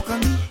katoto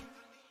kami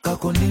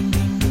kako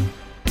nindindi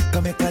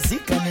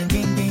kamekazika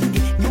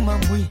nindindi nyuma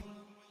mbwi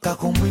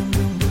kako mbwi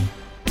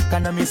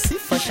kana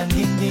misifa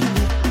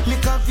shangindindi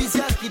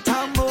likavizia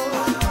kitambo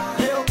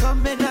leo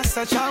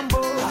kamenasa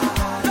chambo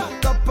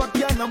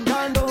kapakia na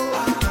mgando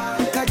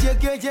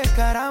kajegeje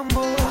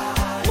karambo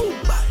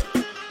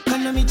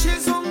kana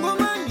michezo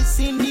ngomani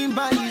sindi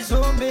mbali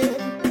zombe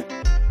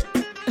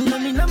na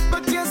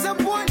minampatia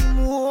zabwani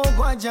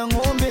muogo aja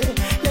ngombe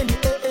yani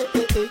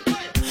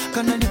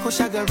kana niko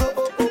shagaro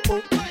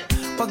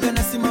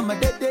pagana simama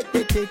de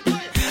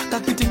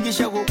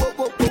kakitingisha wo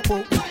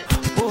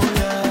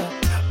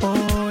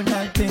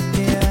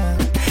natembea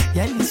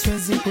yani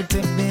siwezi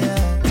kutembea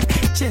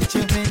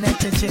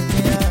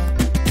chechemea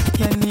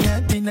yani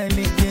hadi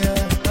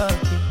nalegea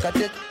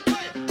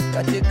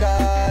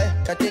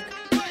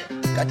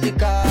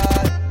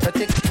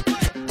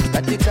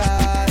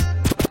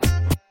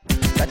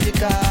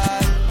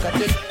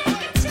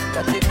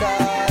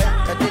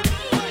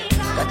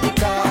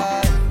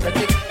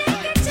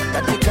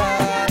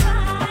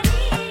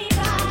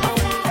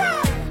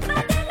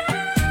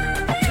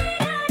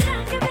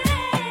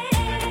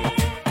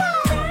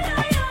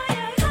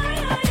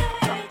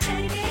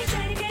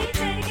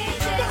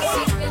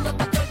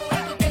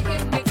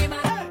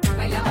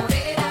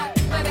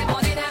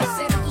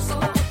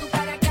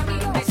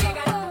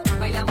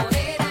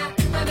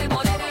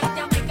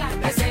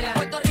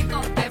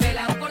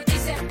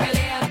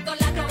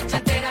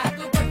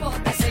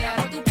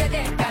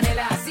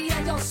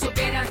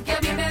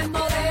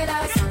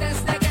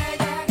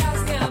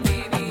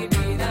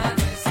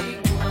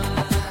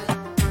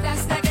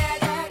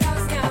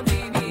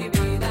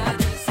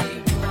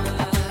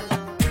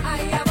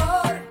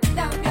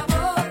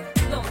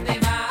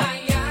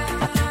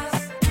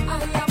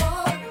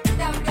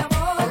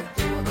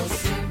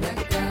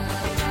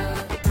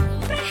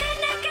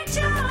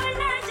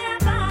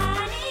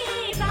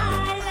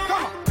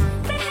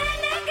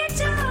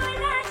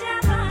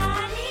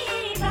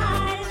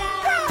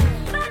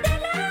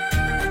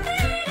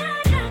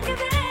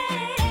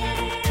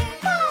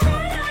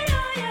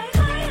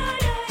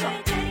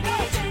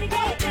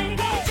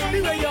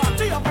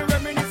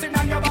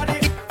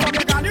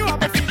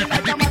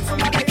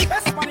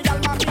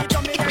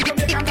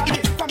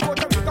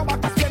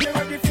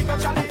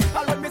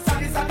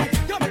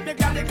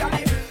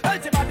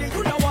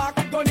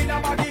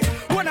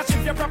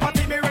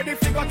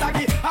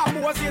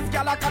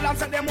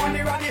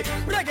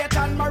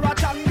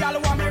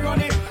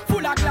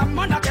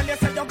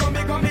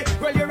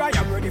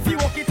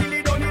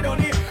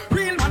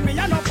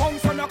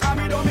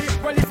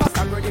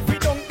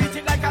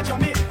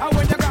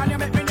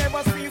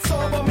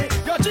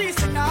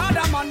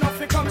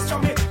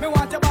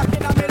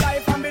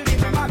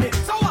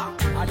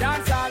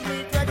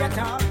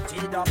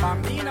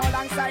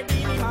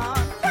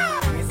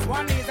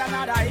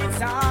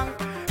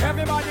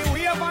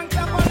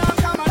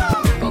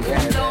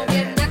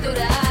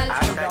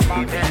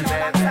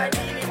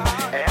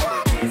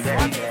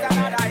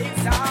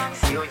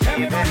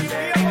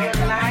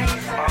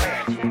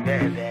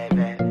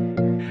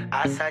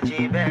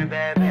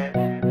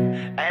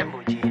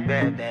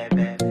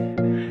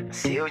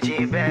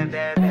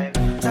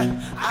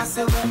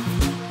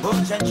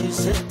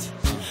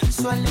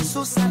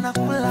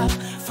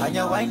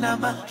fanya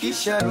wainama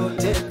kisha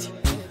rotate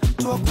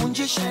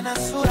tuwakunjishe na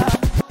sura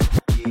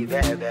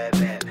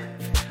jibebebe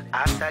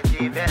asa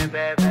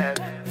jibebebe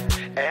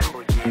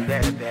embu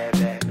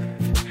jibebebe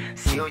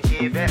sio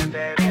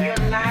jibebebe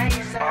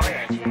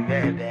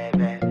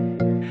jibebebe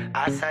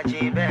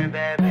Asaji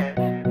bebe,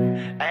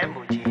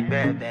 Emuji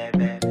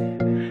bebe,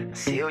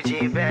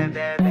 Sioji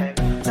bebe.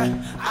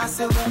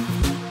 Asewe,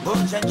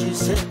 boja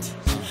jiseti,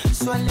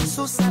 swali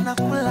susana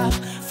kula,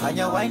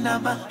 fanya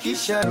wainama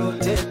kisha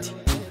rotate,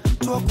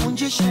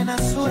 tuwakunjishe na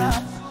sura.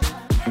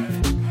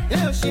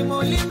 Leo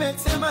shimo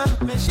limetema,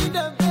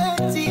 meshinda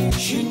beti,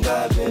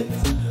 shinda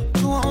beti,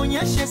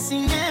 tuwaonyeshe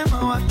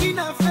sinema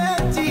wakina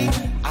feti.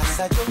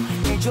 Asajo,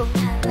 nejo,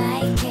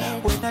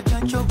 wena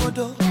tancho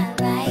godo,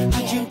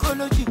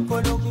 ajinkolo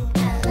jinkologo,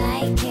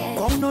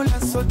 kono la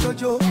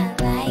sotojo,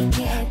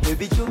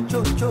 baby jo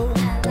jo jo,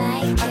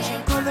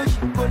 ajinkolo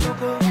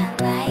jinkologo,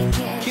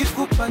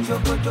 kikupa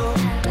jogodo,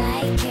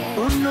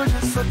 uno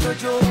la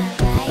sotojo.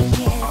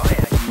 Oh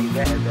yeah,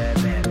 bebe,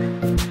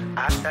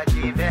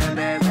 asaji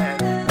bebe,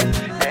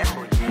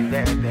 emoji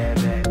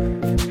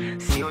bebe,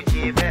 si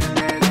uji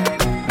bebe.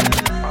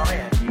 Oh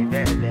yeah,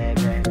 bebe,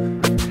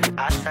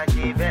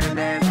 asaji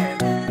bebe,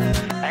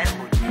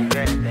 emoji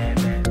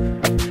bebe,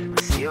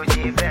 si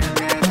uji bebe.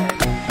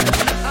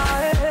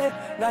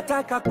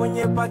 Nataka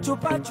kwenye pachu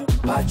pachu,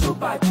 pachu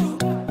pachu,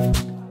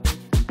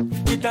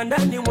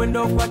 kitandani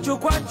mwendo kwachu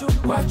kwachu,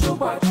 kwachu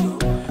kwachu,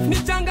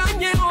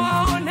 nichanganye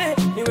waone,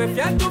 niwe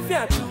fiatu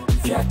fiatu,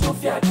 fiatu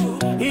fiatu,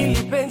 ili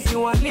penzi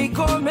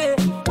walikome,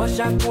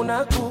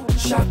 washakunaku,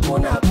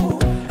 shakunaku.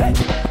 Hey,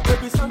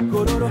 baby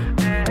sankororo,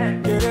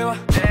 kerewa,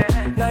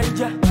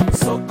 naija,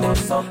 soko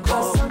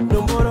soko,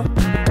 numboro,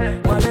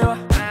 malewa,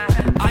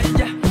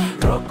 aija,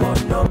 roko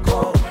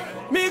noko,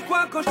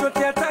 mikwako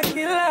shote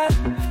atakila.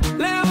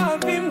 Lewa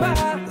vimba,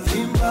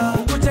 vimba,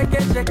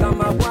 ukuchekeshe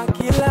kama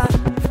wakila,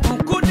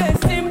 mkude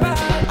simba.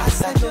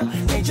 Asajo,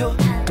 nejo,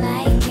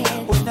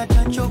 una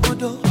tancho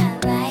godo,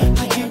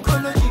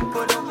 ajinkolo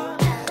jinkolo,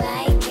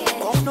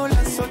 kono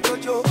la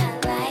sotojo,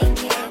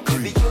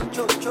 kuli jo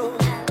jo jo,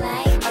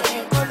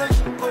 ajinkolo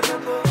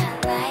jinkolo,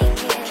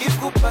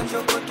 kikupa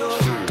jogodo.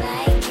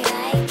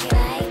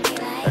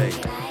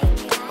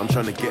 I'm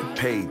trying to get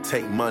paid,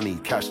 take money,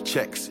 cash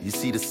checks. You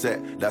see the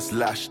set, that's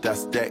Lash,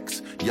 that's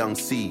Dex. Young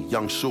C,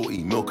 Young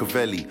Shorty,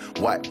 Milcavelli.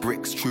 White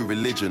bricks, True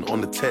Religion,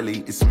 on the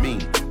telly, it's me.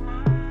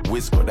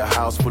 Wiz got the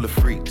house full of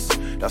freaks.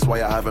 That's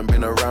why I haven't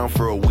been around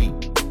for a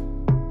week.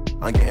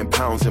 I'm getting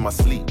pounds in my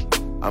sleep.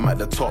 I'm at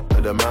the top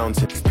of the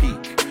mountain's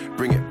peak.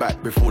 Bring it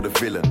back before the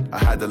villain. I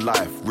had a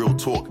life, real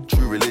talk,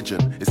 True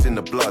Religion. It's in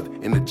the blood,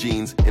 in the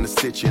jeans, in the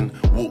stitching.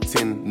 Walked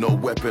in, no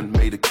weapon,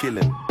 made a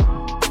killing.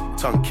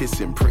 Tongue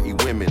kissing, pretty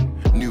women.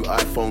 New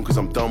iPhone cause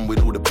I'm done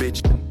with all the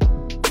bitching.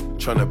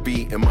 Tryna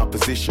be in my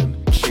position.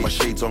 My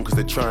shades on cause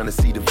they're trying to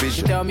see the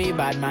vision. She tell me,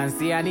 bad man,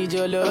 see I need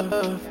your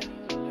love.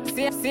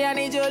 See I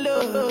need your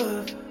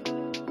love.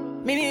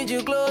 Me need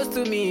you close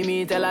to me.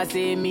 Me tell her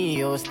say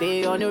me, oh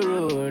stay on the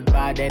road.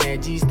 Bad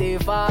energy stay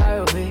far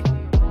away.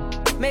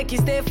 Make you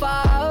stay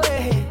far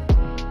away.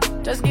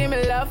 Just give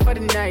me love for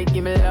the night.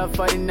 Give me love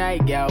for the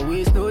night. Girl,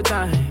 waste no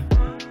time.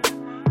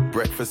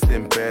 Breakfast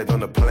in bed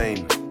on a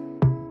plane.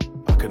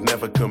 Could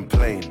never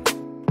complain.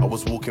 I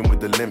was walking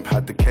with the limp,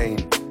 had the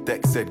cane.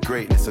 Deck said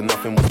greatness and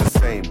nothing was the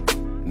same.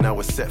 Now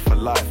we're set for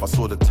life. I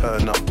saw the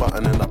turn up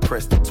button and I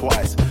pressed it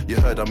twice. You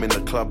heard I'm in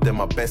the club, then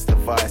my best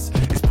advice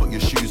is put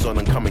your shoes on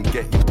and come and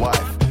get your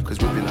wife. Cause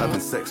we've been having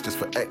sex just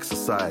for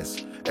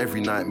exercise.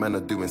 Every night man are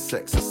doing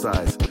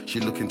sexercise. She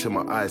look into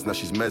my eyes, now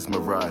she's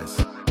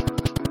mesmerized.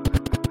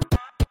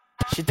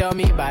 She tell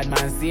me, bad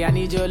man, see I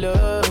need your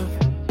love.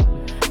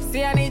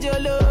 See I need your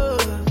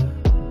love.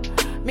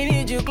 Me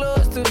need you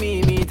close to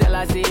me. Me tell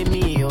her say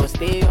me, oh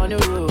stay on the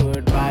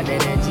road. Bad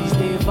energy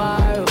stay far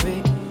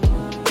away.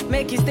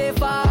 Make you stay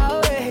far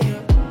away.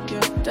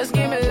 Just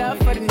give me love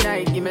for the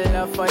night. Give me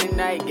love for the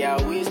night. Girl,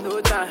 waste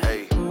no time.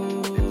 Hey,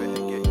 you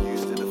better get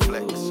used to the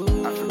flex.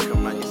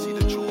 African man, you see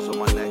the jewels on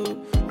my neck.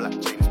 Black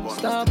James Bond.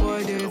 Star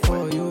boy there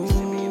for you.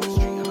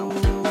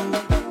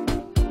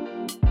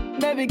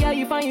 Baby girl,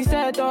 you find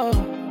yourself oh.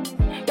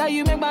 Girl,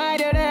 you make my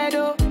head red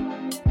oh.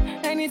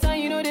 Anytime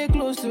you know they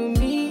close to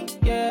me,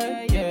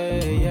 yeah,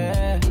 yeah,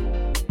 yeah.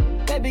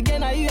 Baby girl,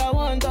 now you I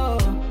want oh.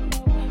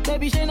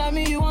 Baby, shey na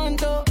me you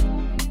want oh.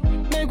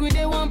 Make we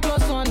dey 1 +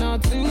 1 or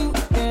 2,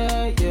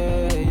 yeah,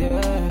 yeah,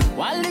 yeah.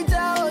 1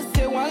 liter, oh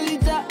say 1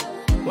 liter.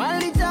 1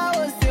 liter,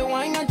 oh say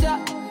 1 yacha.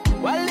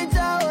 1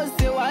 liter, oh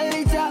say 1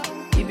 liter.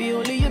 It be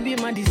only you be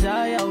my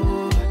desire,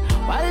 oh.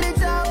 1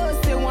 liter,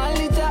 oh say 1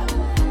 liter.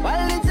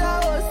 1 liter,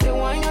 oh say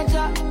 1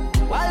 yacha.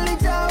 1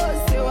 liter,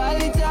 oh say 1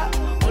 liter.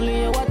 Only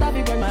your water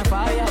be burn my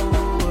fire, oh.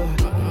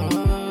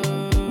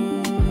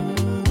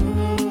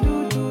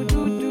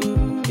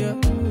 Yeah,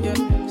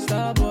 yeah.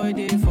 Star boy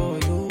day for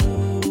you.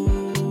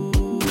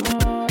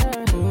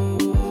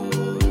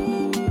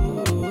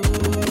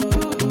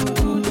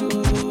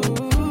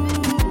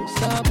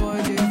 Star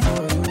boy day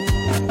for you.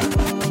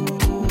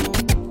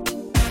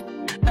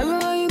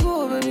 Everywhere you go,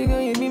 baby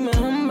girl, you be my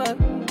handbag.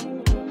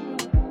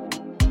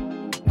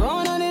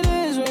 Gone are the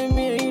days when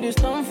me and you just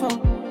stand for.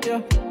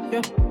 Yeah,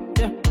 yeah,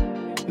 yeah.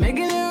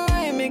 Making it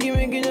right, make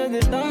it just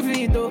the stand for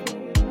it, though.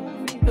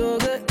 So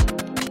good.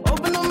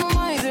 Open up my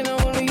mind, and I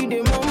only you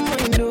did my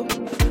mind, though.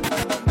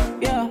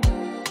 Yeah.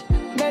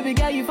 Baby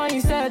girl, you find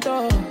yourself,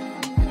 though.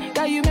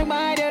 Girl, you make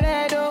my head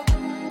red, oh.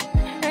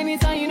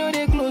 Anytime you know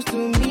they close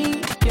to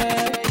me,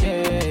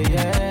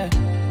 yeah.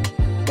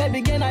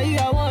 Baby, girl, now you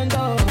I want,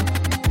 oh.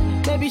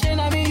 Baby, shey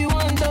na me you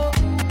want, oh.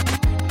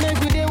 Make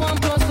we dey 1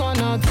 +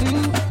 1 or 2,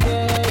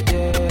 yeah.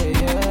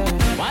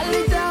 1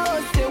 liter,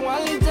 oh, say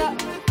 1 liter.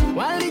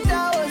 1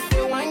 liter, oh,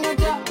 say 1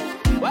 liter.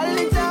 1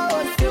 liter,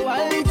 oh, say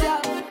 1 liter.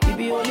 If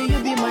you only you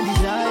be my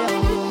desire,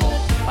 oh.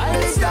 1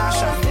 liter,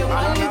 oh, say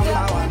 1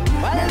 liter.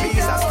 1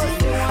 liter, oh, say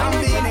 1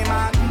 liter.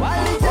 1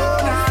 liter, oh,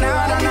 say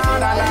 1 liter.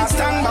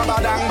 Stang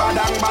badang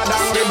badang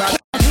badang badang.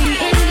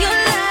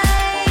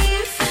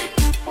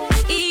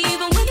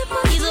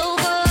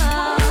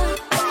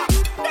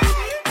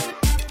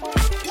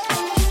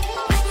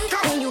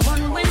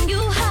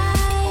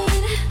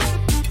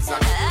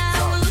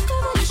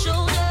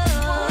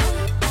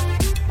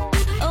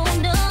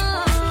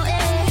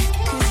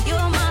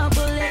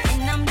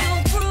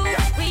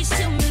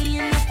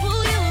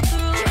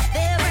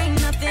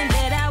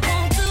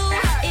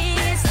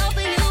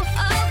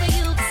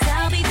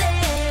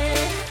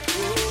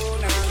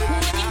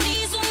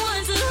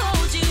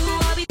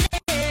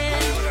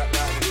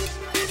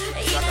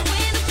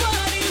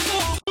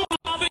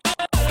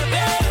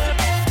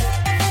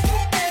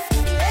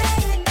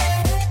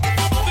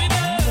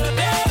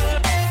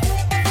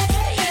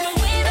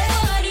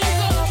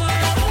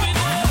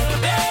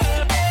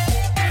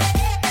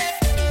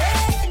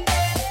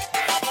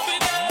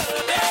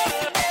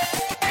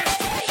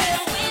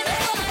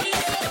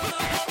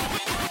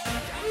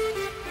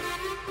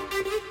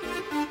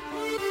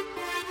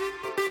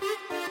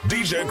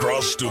 DJ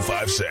Cross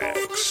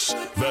 256,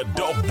 the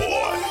Dope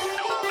Boy.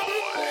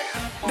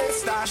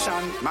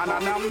 Distortion, man a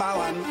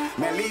 #1.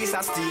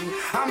 Melissa Steen,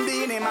 I'm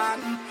Beanie Man.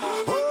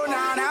 Oh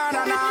na na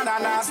na na na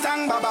na,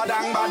 stang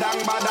badang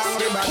badang badang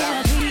badang.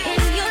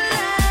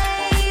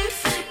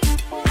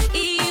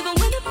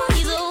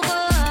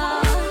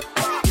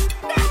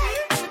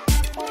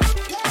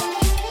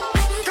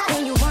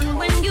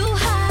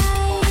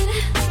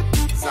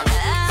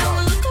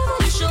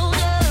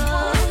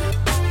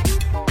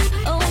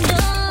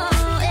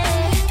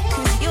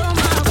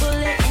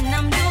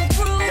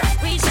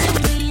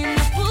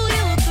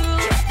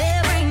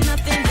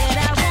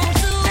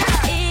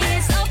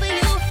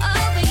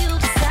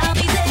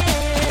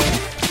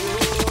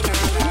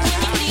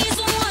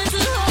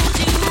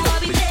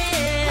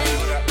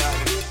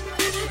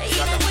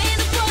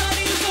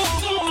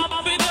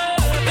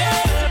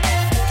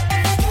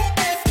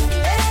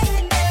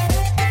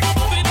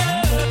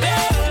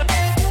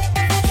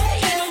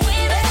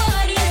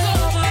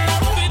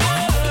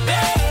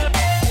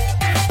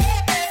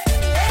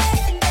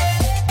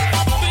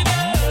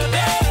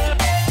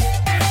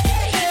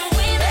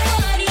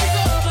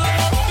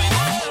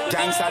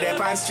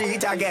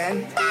 Street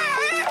again.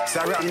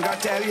 So run, go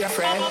tell your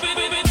friend.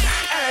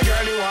 Hey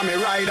girl, you want me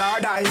ride or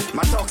die?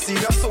 My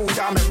tuxedo suit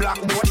and my black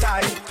bow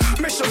tie.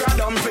 Me sugar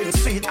dumpling,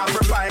 sweet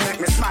apple pie.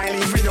 Make me smile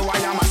even though I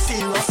am a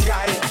serious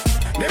guy.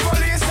 The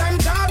police them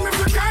charge me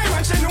for crime,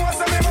 and she knows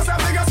that me must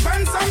have to go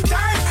spend some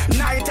time.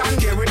 Night and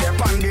day with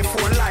them on the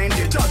phone line.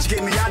 The judge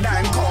give me a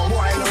dime,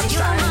 cowboy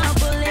lunchtime. You're my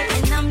bullet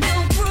and I'm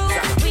your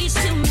proof. Reach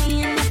to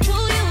me and I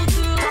pull you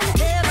through.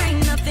 There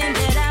ain't nothing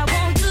that I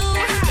won't do.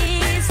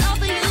 It's all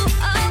for you,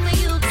 all for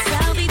you, 'cause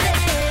I'll be there.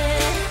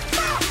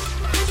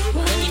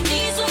 When you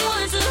need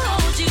someone to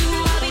hold you,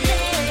 I'll be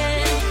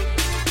there.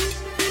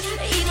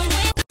 Even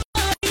when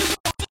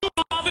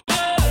I'll be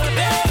there.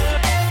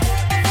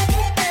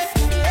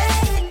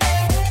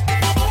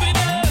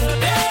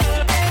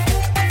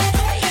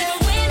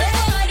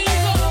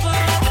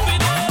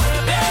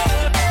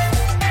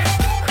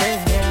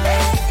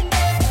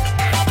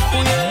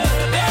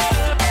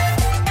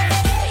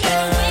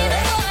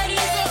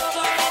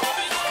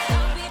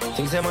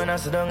 Man, I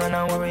sit down and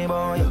I worry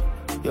about you.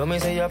 You may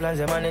say your plans,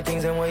 them and the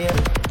things them way.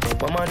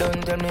 Mama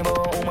don't tell me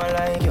about whom I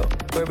like you.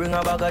 We bring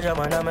a bag of jam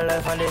and my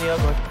life and then you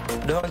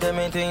got. Don't tell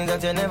me things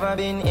that you never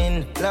been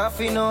in.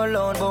 Laughing all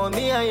loud, but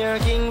me and your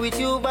king. With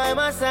you by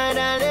my side,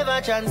 I'll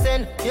never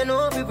transcend. You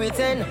know if you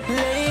pretend.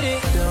 Lady,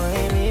 don't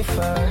hate me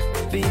far,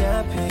 be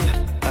happy.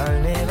 I'll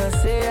never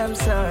say I'm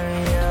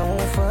sorry, I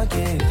won't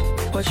forget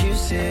what you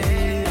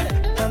said.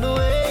 And the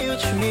way you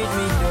treat me,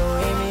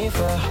 don't hate me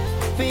far,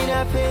 be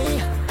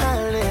happy.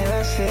 I'll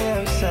never say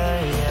I'm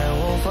sorry, I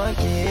won't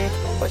forget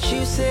what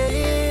you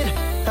said.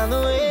 And the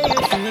way you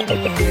treat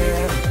me,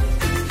 girl.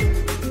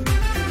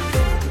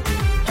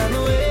 And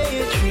the way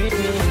you treat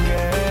me,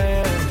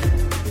 girl.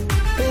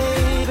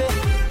 Baby,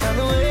 and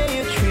the way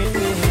you treat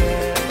me,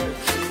 girl.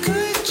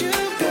 Could you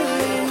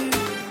believe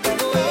I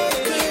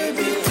could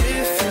be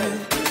different?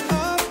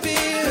 I'll be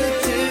the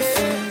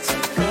difference.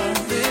 I'll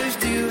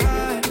lift you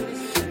high,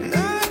 and I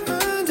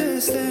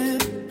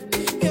understand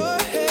your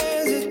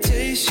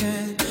hesitation.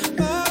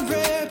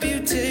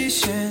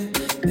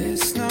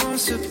 It's no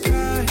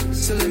surprise,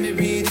 so let me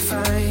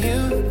redefine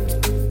you.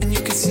 And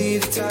you can see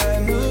the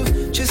time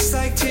move, just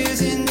like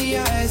tears in the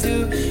eyes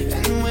do.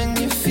 And when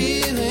you're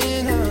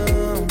feeling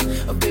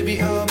oh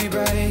baby, I'll be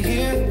right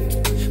here,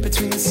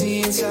 between the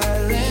sea and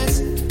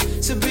silence.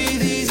 So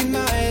breathe easy,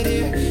 my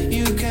dear,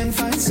 you can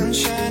find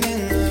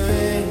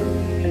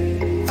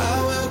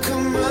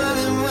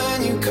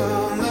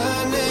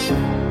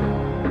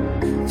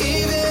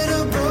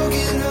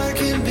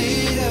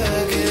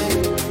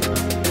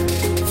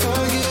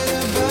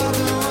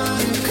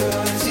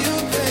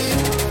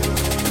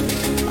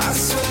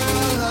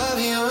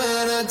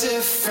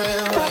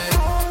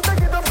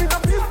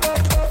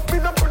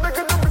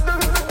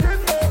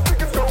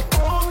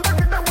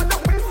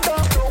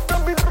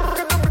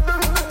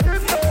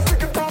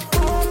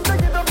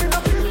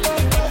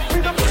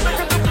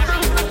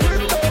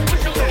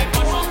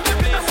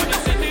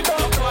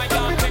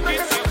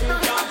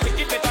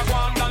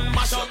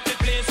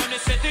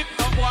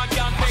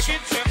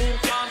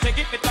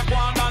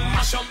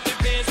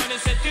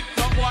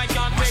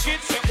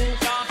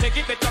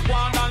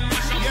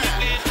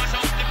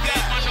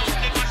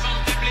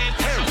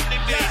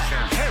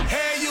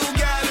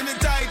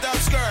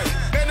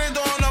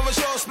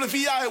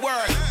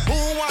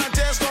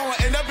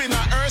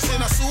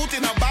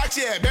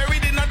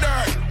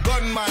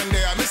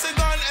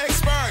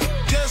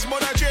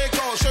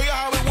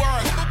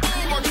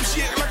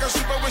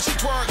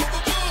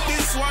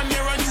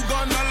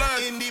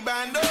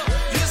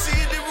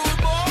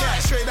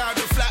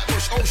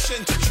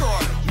mission to Troy.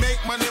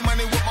 Make money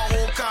with my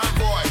whole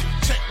convoy.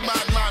 Check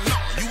bad man, no,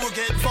 you will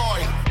get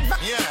void.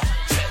 Yeah,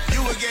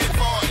 you will get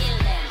void.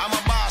 I'm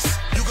a boss,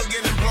 you could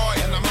get employed.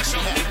 And I mash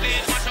up the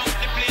place, mash up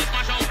the place,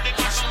 mash up the place,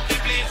 mash up the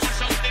place,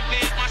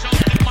 mash up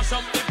the place, mash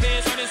up the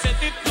place. When they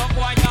set it up,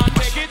 why can't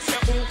take it? Say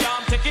who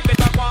can't take it?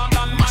 Better go on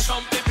and mash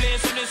up the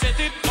place. When they set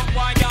it up,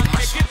 why can't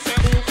take it? Say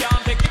who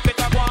can't take it?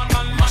 Better go on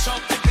and mash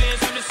up the place.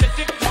 When they set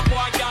it up,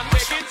 why can't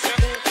take it? Say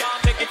who can't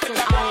take it?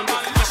 Better go on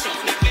and mash up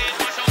the place,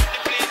 mash up the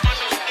place,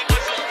 mash up the place,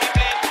 mash up the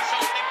place, mash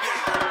up the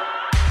place.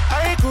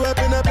 I grew up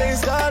in a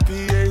place called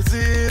PAZ,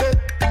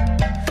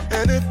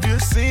 and if you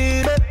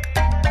seen it,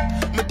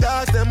 my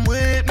dogs them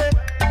with me.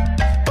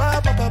 Bow,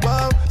 bow, bow,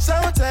 bow.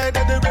 Southside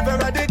of the river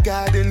at the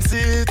Garden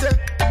City.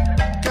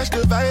 Catch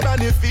the vibe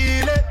and you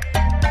feel it.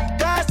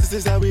 Cause this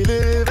is how we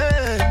live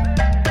it.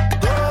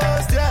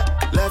 Ghost, yeah.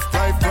 Left,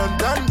 right,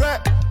 front and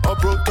back. Up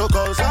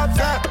protocols up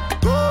there.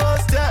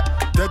 Ghost, yeah.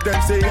 Let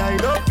them say I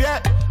know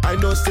yet. I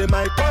know say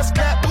my post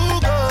clap. Who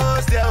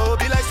goes there? Oh,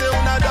 be like say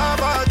una don't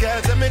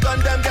forget. Say me gun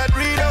them get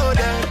reloaded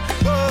there.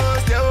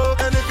 Ghost there, oh.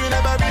 And if you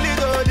never really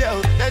go there,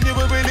 oh, then you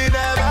will really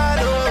never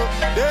know.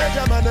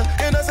 Deja man,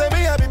 you know say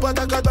me happy but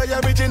I got by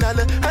original.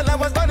 And I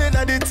was born in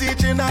the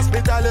teaching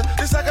hospital.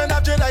 The 2nd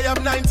of July of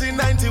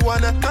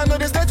 1991. I know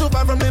this not too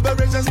far from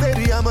Liberation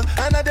Stadium.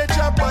 And I did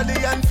chop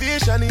Polly and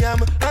fish and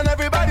yam. And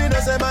everybody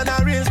knows say man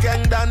a real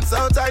gang dance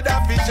outside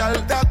official.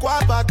 That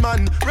bad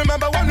man.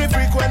 Remember when we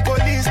frequent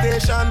police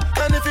station?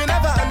 And if you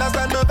never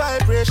understand my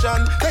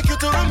vibration, take you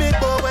to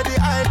Rumiko where the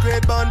high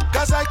grade bun.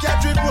 Cause I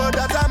can't trip road,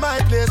 that's my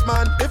place,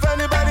 man. If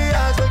anybody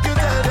asks, what you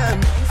tell them?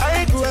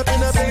 I grew up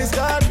in a place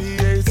called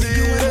PAZ.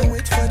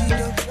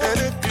 And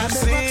if you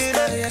see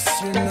that, yes,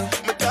 you know.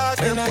 My dogs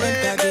them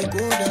with me.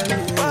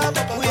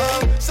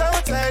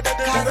 Southside of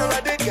the river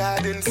at the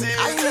Garden City.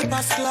 I am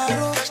a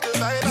claro.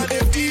 You a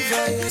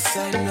diva, yes,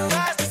 I know.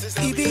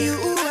 It be you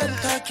who I'm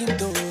talking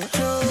to.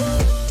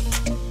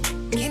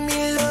 Give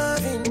me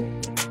loving,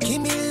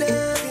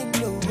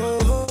 no.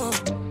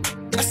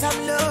 Cause I'm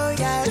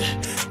loyal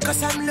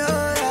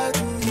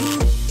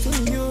to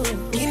you.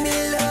 Give me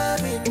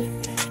loving,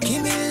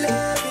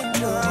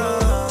 no.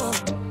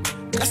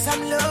 Cause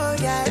I'm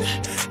loyal.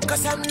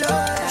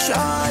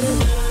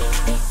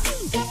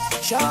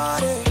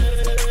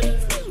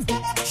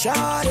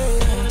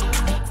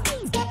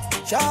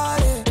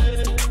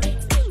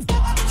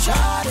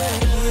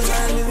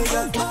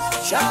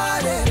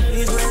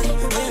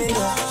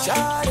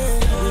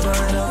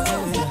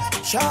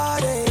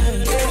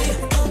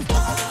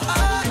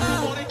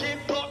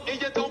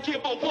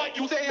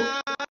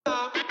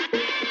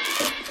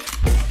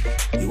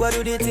 You a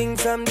do the thing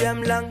from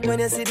damn long. When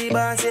you see the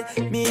bar say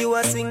me you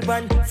a swing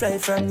pan. Fly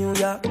from New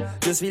York,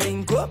 just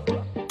feeling up.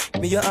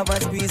 Me you have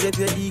a squeeze if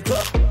you leak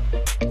up.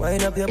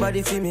 Wind up your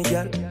body for me,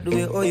 girl. The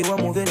way how you a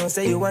moving, don't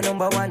say you are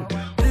number one.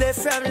 Left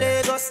from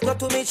Lagos, go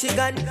to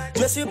Michigan.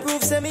 Just to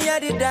prove, say me I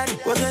did that.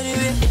 What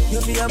anyway,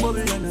 you feel a bubble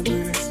and a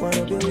burst. One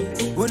of your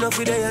ways, one of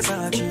the days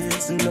I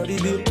chase, know the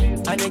deal.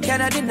 And you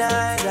cannot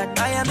deny that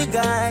I am the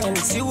guy,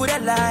 else you would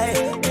have lied.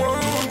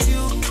 Won't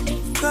you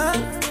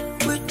come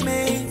with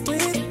me?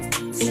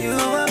 You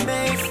were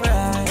made for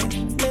right.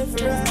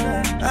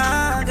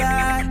 Oh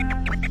God.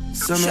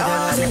 So me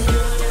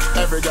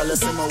every girl is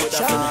simmer with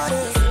that for me.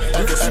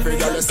 Every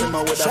girl is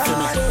simmer with that for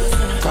me.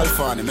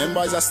 California,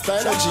 remember is a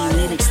style of G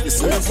remix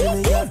this way.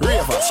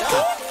 Ravers.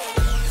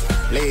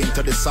 Lay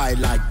into the side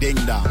like ding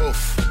dong.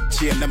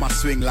 Chain them a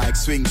swing like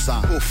swing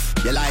song.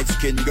 Your light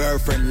skin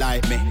girlfriend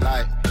like me.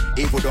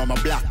 Even though I'm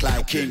black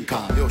like King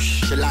Kong.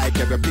 She like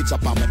every picture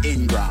on my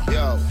Ingram.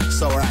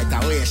 So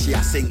right away she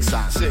a sing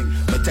song.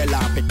 But tell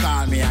her to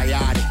call me a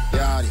yardie.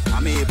 I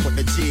may put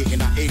the G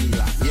in a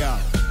England.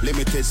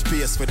 Limited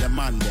space for the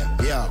man them.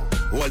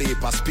 Whole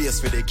heap of space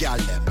for the gal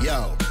them.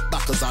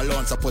 Backers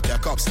alone so put your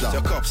cups down.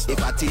 If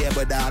a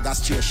table dog a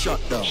straight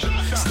shut down.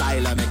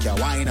 Style a make you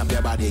wind up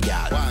your body,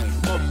 gal.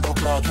 Bumbo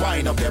clout,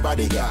 wind up your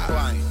body,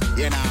 gal.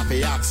 You know have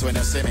to ask when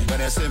you see me.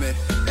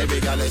 Every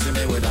girl is see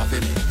me with a for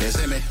me. You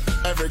see me?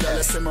 Every girl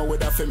is see me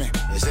with a for me.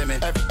 You see me?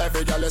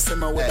 Every girl is see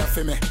me with a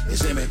for me. You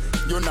see me?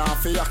 You know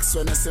have to ask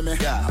when you see me.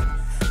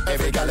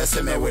 Every girl is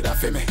see me with a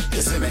for me.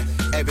 You see me?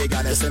 Every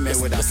girl is see me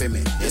with a for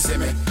me. You see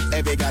me?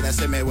 Every girl is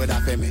see me with a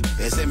for me.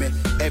 You see me?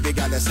 Every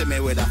girl is see me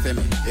with a for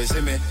me. You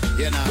see me?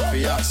 You know have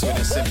to ask when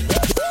you see me.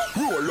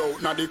 Roll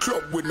out now the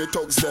club with me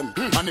thugs them.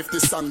 And if the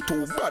song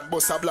too bad,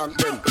 bust a blank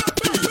them.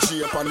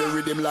 DJ up on the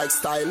rhythm like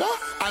styler.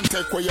 And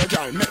take away your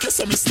girl, make you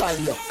see me style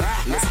ya.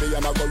 Let's be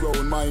and I go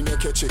round mine, you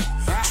catch it.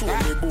 Throw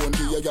me bone,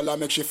 give your girl,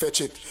 make she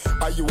fetch it.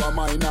 Are you a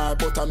minor,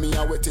 but I me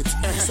a wet it.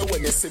 So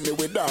when you see me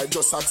with her,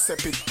 just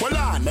accept it. Hold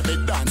on, let me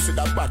dance with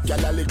that bad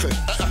girl a little.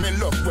 Me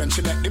love when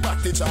she make the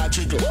body jar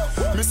jiggle.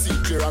 Me see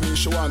clear, I mean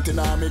she want in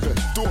a miggle.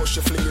 Do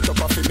she fling it up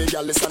a for me,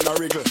 girl, listen a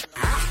wriggle.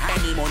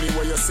 Any money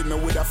where you see me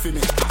with a for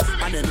me.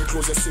 And any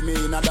clothes you see me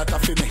Selena that a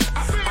fi me.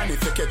 And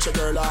if you catch a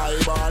girl a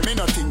eyeball, me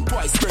not think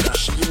twice, brother,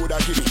 she woulda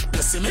give me.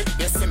 You see me?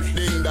 You see me?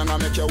 Ding dong, I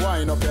make you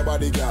wind up your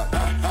body, girl.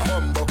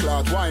 Bumbo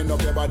clout, wind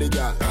up your body,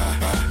 girl.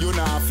 You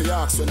know if you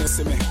ask when you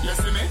see me. You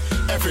see me?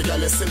 Every girl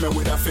you see me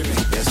with a fi me.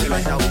 You see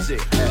what's how is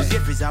it? Just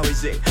get is how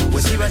is it?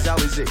 We see what's how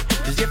is it?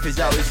 Just get is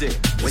how is it?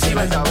 We see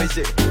what's how is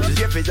it? Just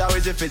get is how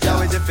is it? Is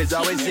how is it? Is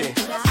how is it?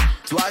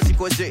 Toi c'est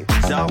causé,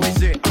 ça ouais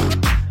c'est.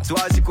 Toi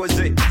c'est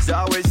causé,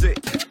 ça ouais c'est.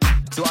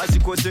 Toi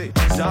c'est causé,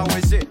 ça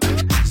ouais c'est.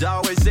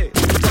 Ça ouais c'est.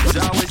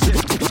 Ça ouais c'est.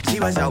 See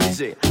what's how is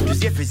it?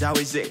 Just get is how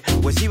is it?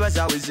 We see what's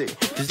how is it?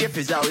 Just get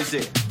is how is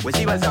it? We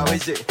see what's how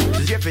is it?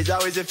 Just get is how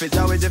is it? Is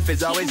how is it?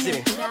 Is how is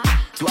it?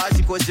 Toi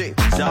c'est causé,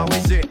 ça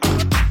ouais c'est.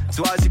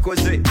 Toi c'est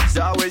causé,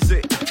 ça ouais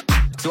c'est.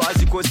 Toi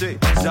c'est causé,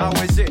 ça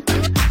ouais c'est.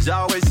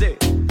 Ça ouais c'est.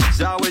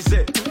 Ça ouais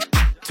c'est.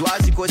 Toi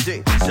c'est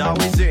causé, ça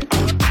ouais c'est.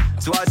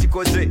 Toi c'est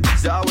causé,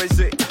 ça ouais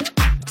c'est.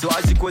 Toi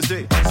c'est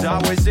causé, ça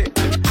ouais c'est.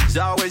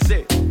 Ça ouais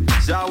c'est.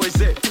 Ça ouais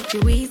c'est.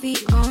 Too easy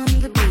on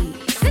the beat.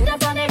 Sit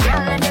up on it,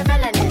 girl, and you're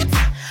feeling it.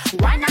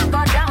 Why not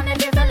go down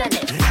if you're feeling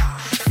it?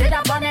 Sit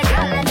up on it,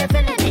 girl, and you're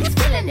feeling it.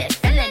 Feeling it,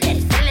 feeling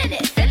it, feeling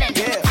it, feeling it.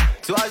 Yeah,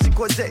 toi c'est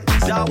causé,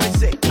 ça ouais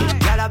c'est.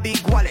 Got a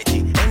big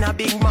quality and a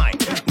big mind.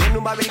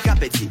 Nenu babili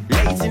kapeti,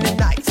 late in the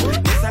night.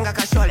 Desanga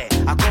kashole,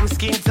 I come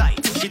skin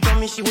tight. She told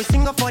me she was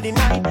single for the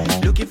night.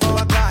 Looking for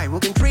a guy who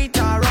can treat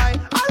her right.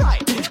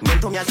 Alright,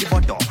 nento mi asi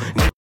bottom.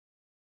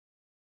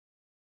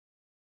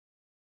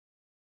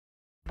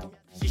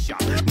 Shisha,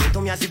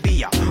 nento mi asi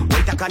beer.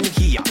 Wait a can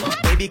here,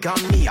 baby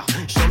come near.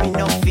 Show me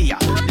no fear,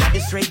 love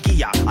is straight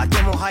gear. I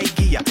demo high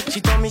gear. She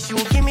told me she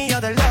would give me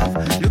all the love.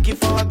 Looking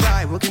for a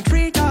guy who can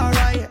treat her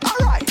right.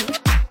 Alright.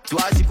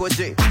 Toi c'est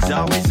causé,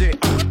 ça ouais c'est.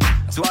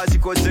 Toi c'est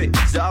causé,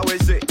 ça ouais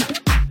c'est.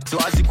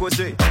 Toi c'est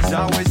causé,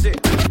 ça ouais c'est.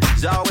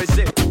 Ça ouais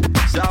c'est,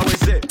 ça ouais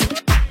c'est.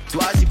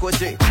 Toi c'est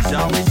causé,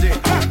 ça ouais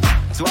c'est.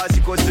 Toi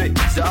c'est causé,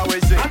 ça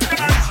ouais c'est.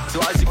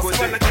 Toi c'est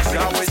causé,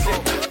 ça ouais c'est.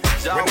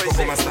 Ça ouais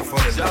c'est,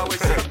 ça ouais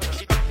c'est.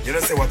 You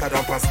don't say what I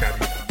done, Pascal.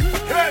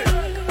 Hey!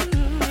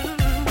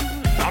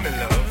 I'm in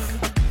love.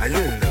 Are you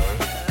in love?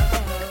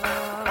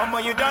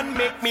 Mama, you done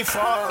make me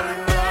fall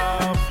in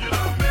love. You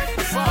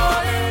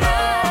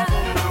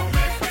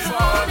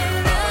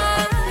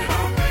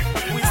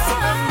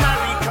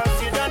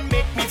done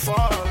make me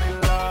fall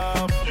in love.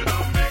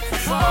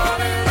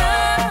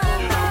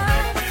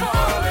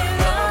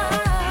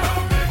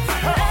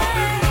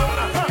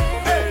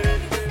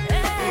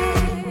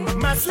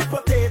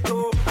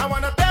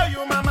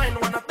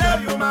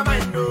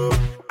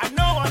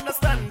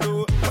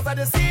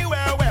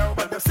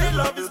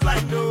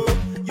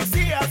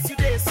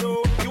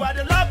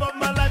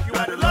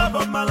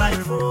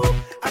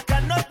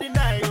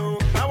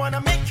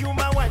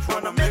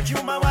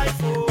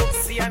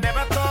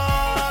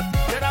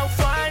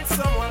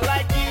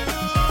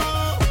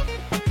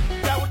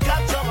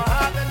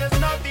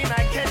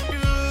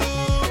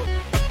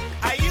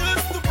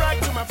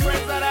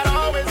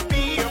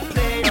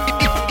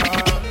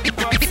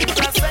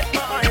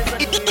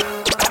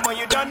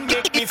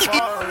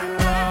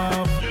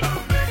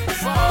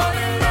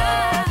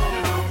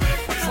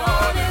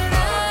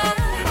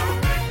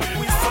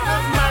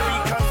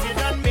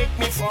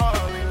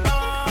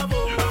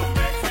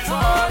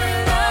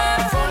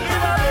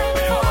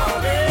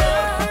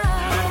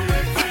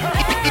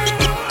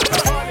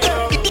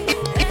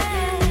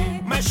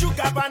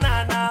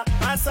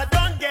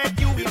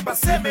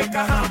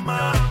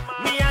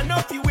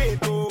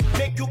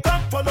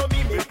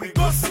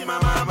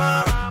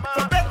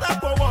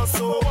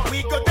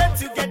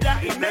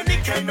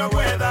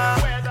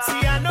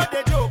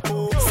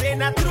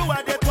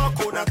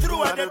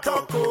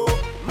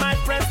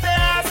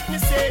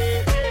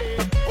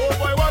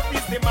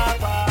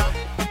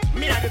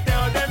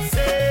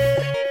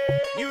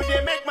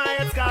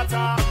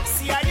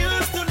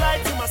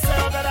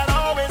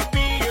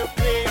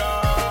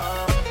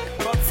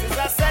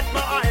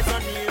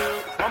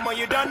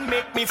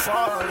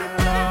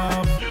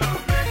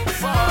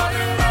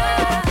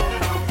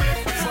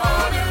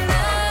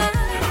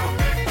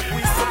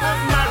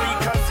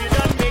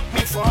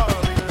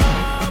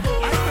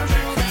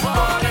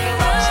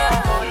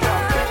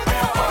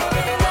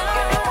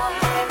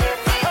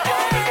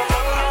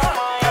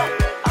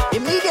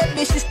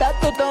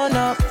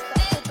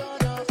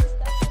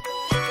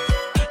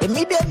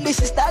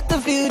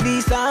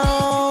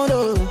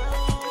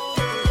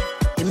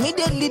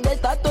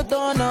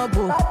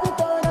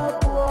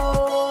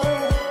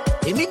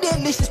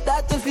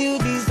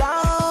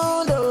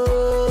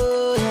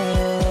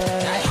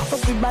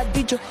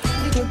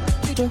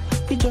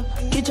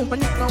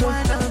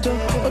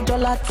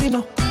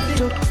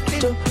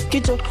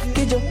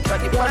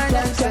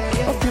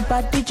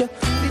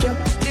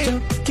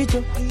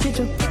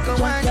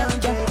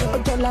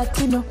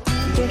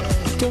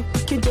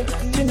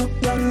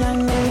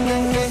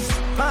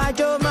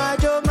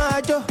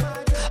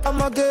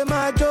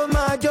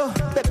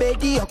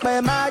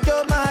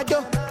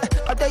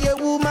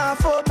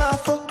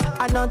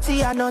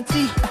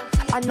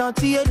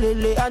 Ananti,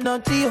 elele,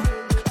 ananti,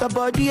 The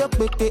body up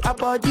with a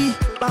body.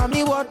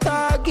 Mommy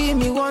water, give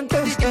me one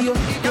taste. Yo,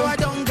 I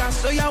don't gas,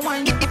 so you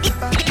wine.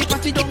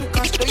 Party don't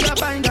cost, so you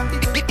bind. I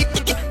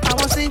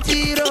want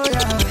City Royal.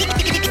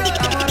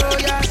 I'm a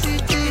Royal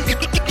City.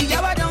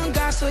 Yo, I don't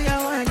gas, so you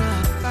wine.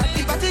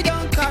 Party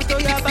don't cost, so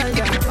you bind.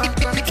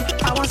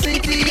 I want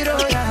City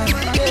Royal.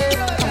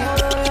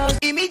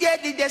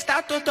 Immediately they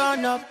start to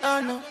turn up,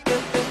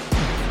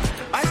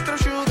 Maestro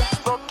Sugar,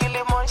 go kill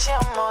him on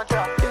Shamo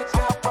drop.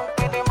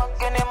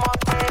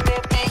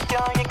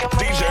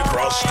 DJ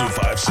Cross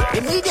 256.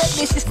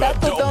 Immediately she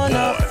start to turn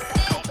up.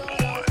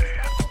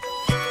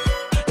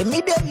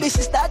 Immediately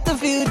she start to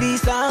feel the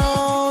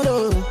sound.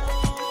 Oh.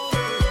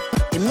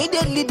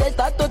 Immediately they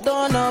start to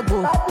turn up.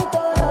 Oh.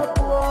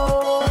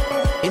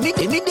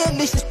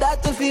 Immediately she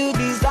start to feel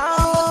the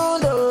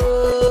sound. Oh.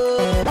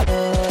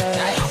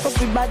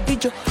 Everybody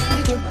jo,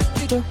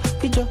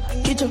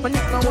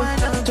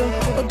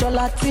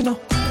 Latino,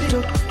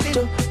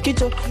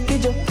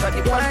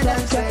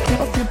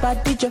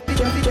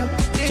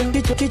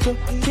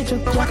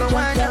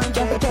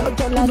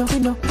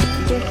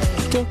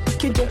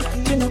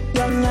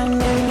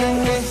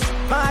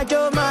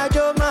 Majo,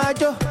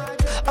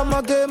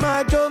 I'ma get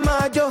Majo,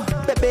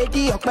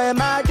 baby, okay,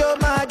 Majo,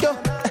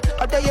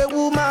 Oda ye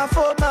wu ma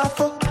fo,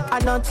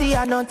 Ananti,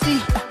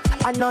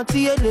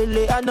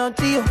 lele,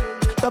 Ananti.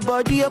 The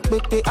body up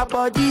with a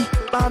body.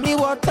 Mommy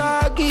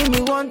water, give me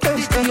one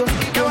taste. Yo,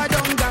 I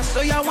don't gas, so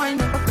you wine.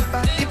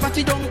 The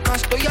party don't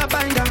cost, so you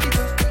bind.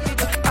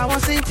 I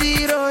want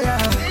City Royal.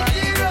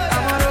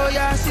 I'm a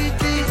Royal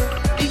City.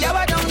 Yo,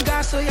 I don't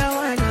gas, so you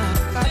wine.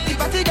 The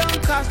party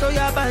don't cost, so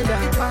you bind.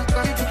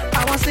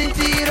 I want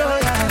City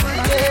Royal.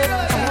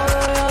 I'm a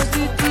Royal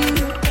City.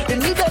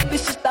 Immediately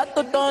she start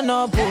to turn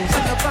up.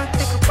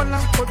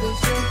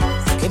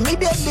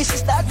 Immediately she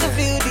start to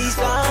feel the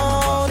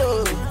sound.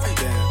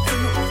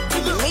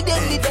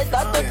 Immediately they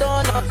start to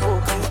turn up.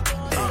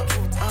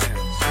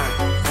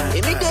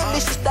 Immediately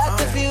she start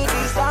to feel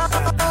the sound.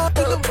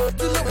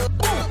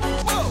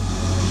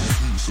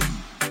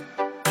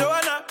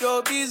 Joanna,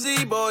 your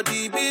busy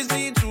body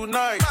busy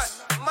tonight.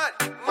 Mad.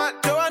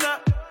 Joanna,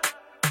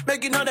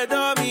 making all the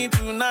dummy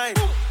tonight.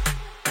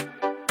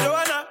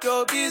 Joanna,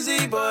 your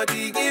busy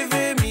body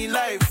giving me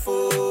life,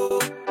 oh,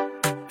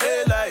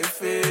 hey life,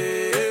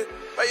 hey.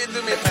 Why you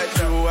do me like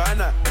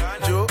Joanna,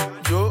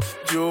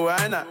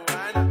 Joanna?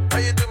 Why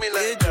you do me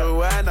like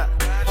Joanna,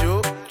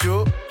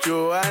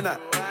 Joanna?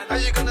 How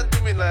you gonna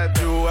do me like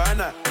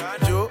Joanna,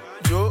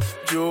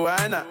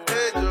 Joanna?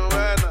 Hey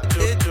Joanna,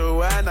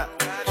 Joanna,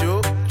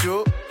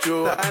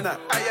 Joanna.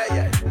 Ay.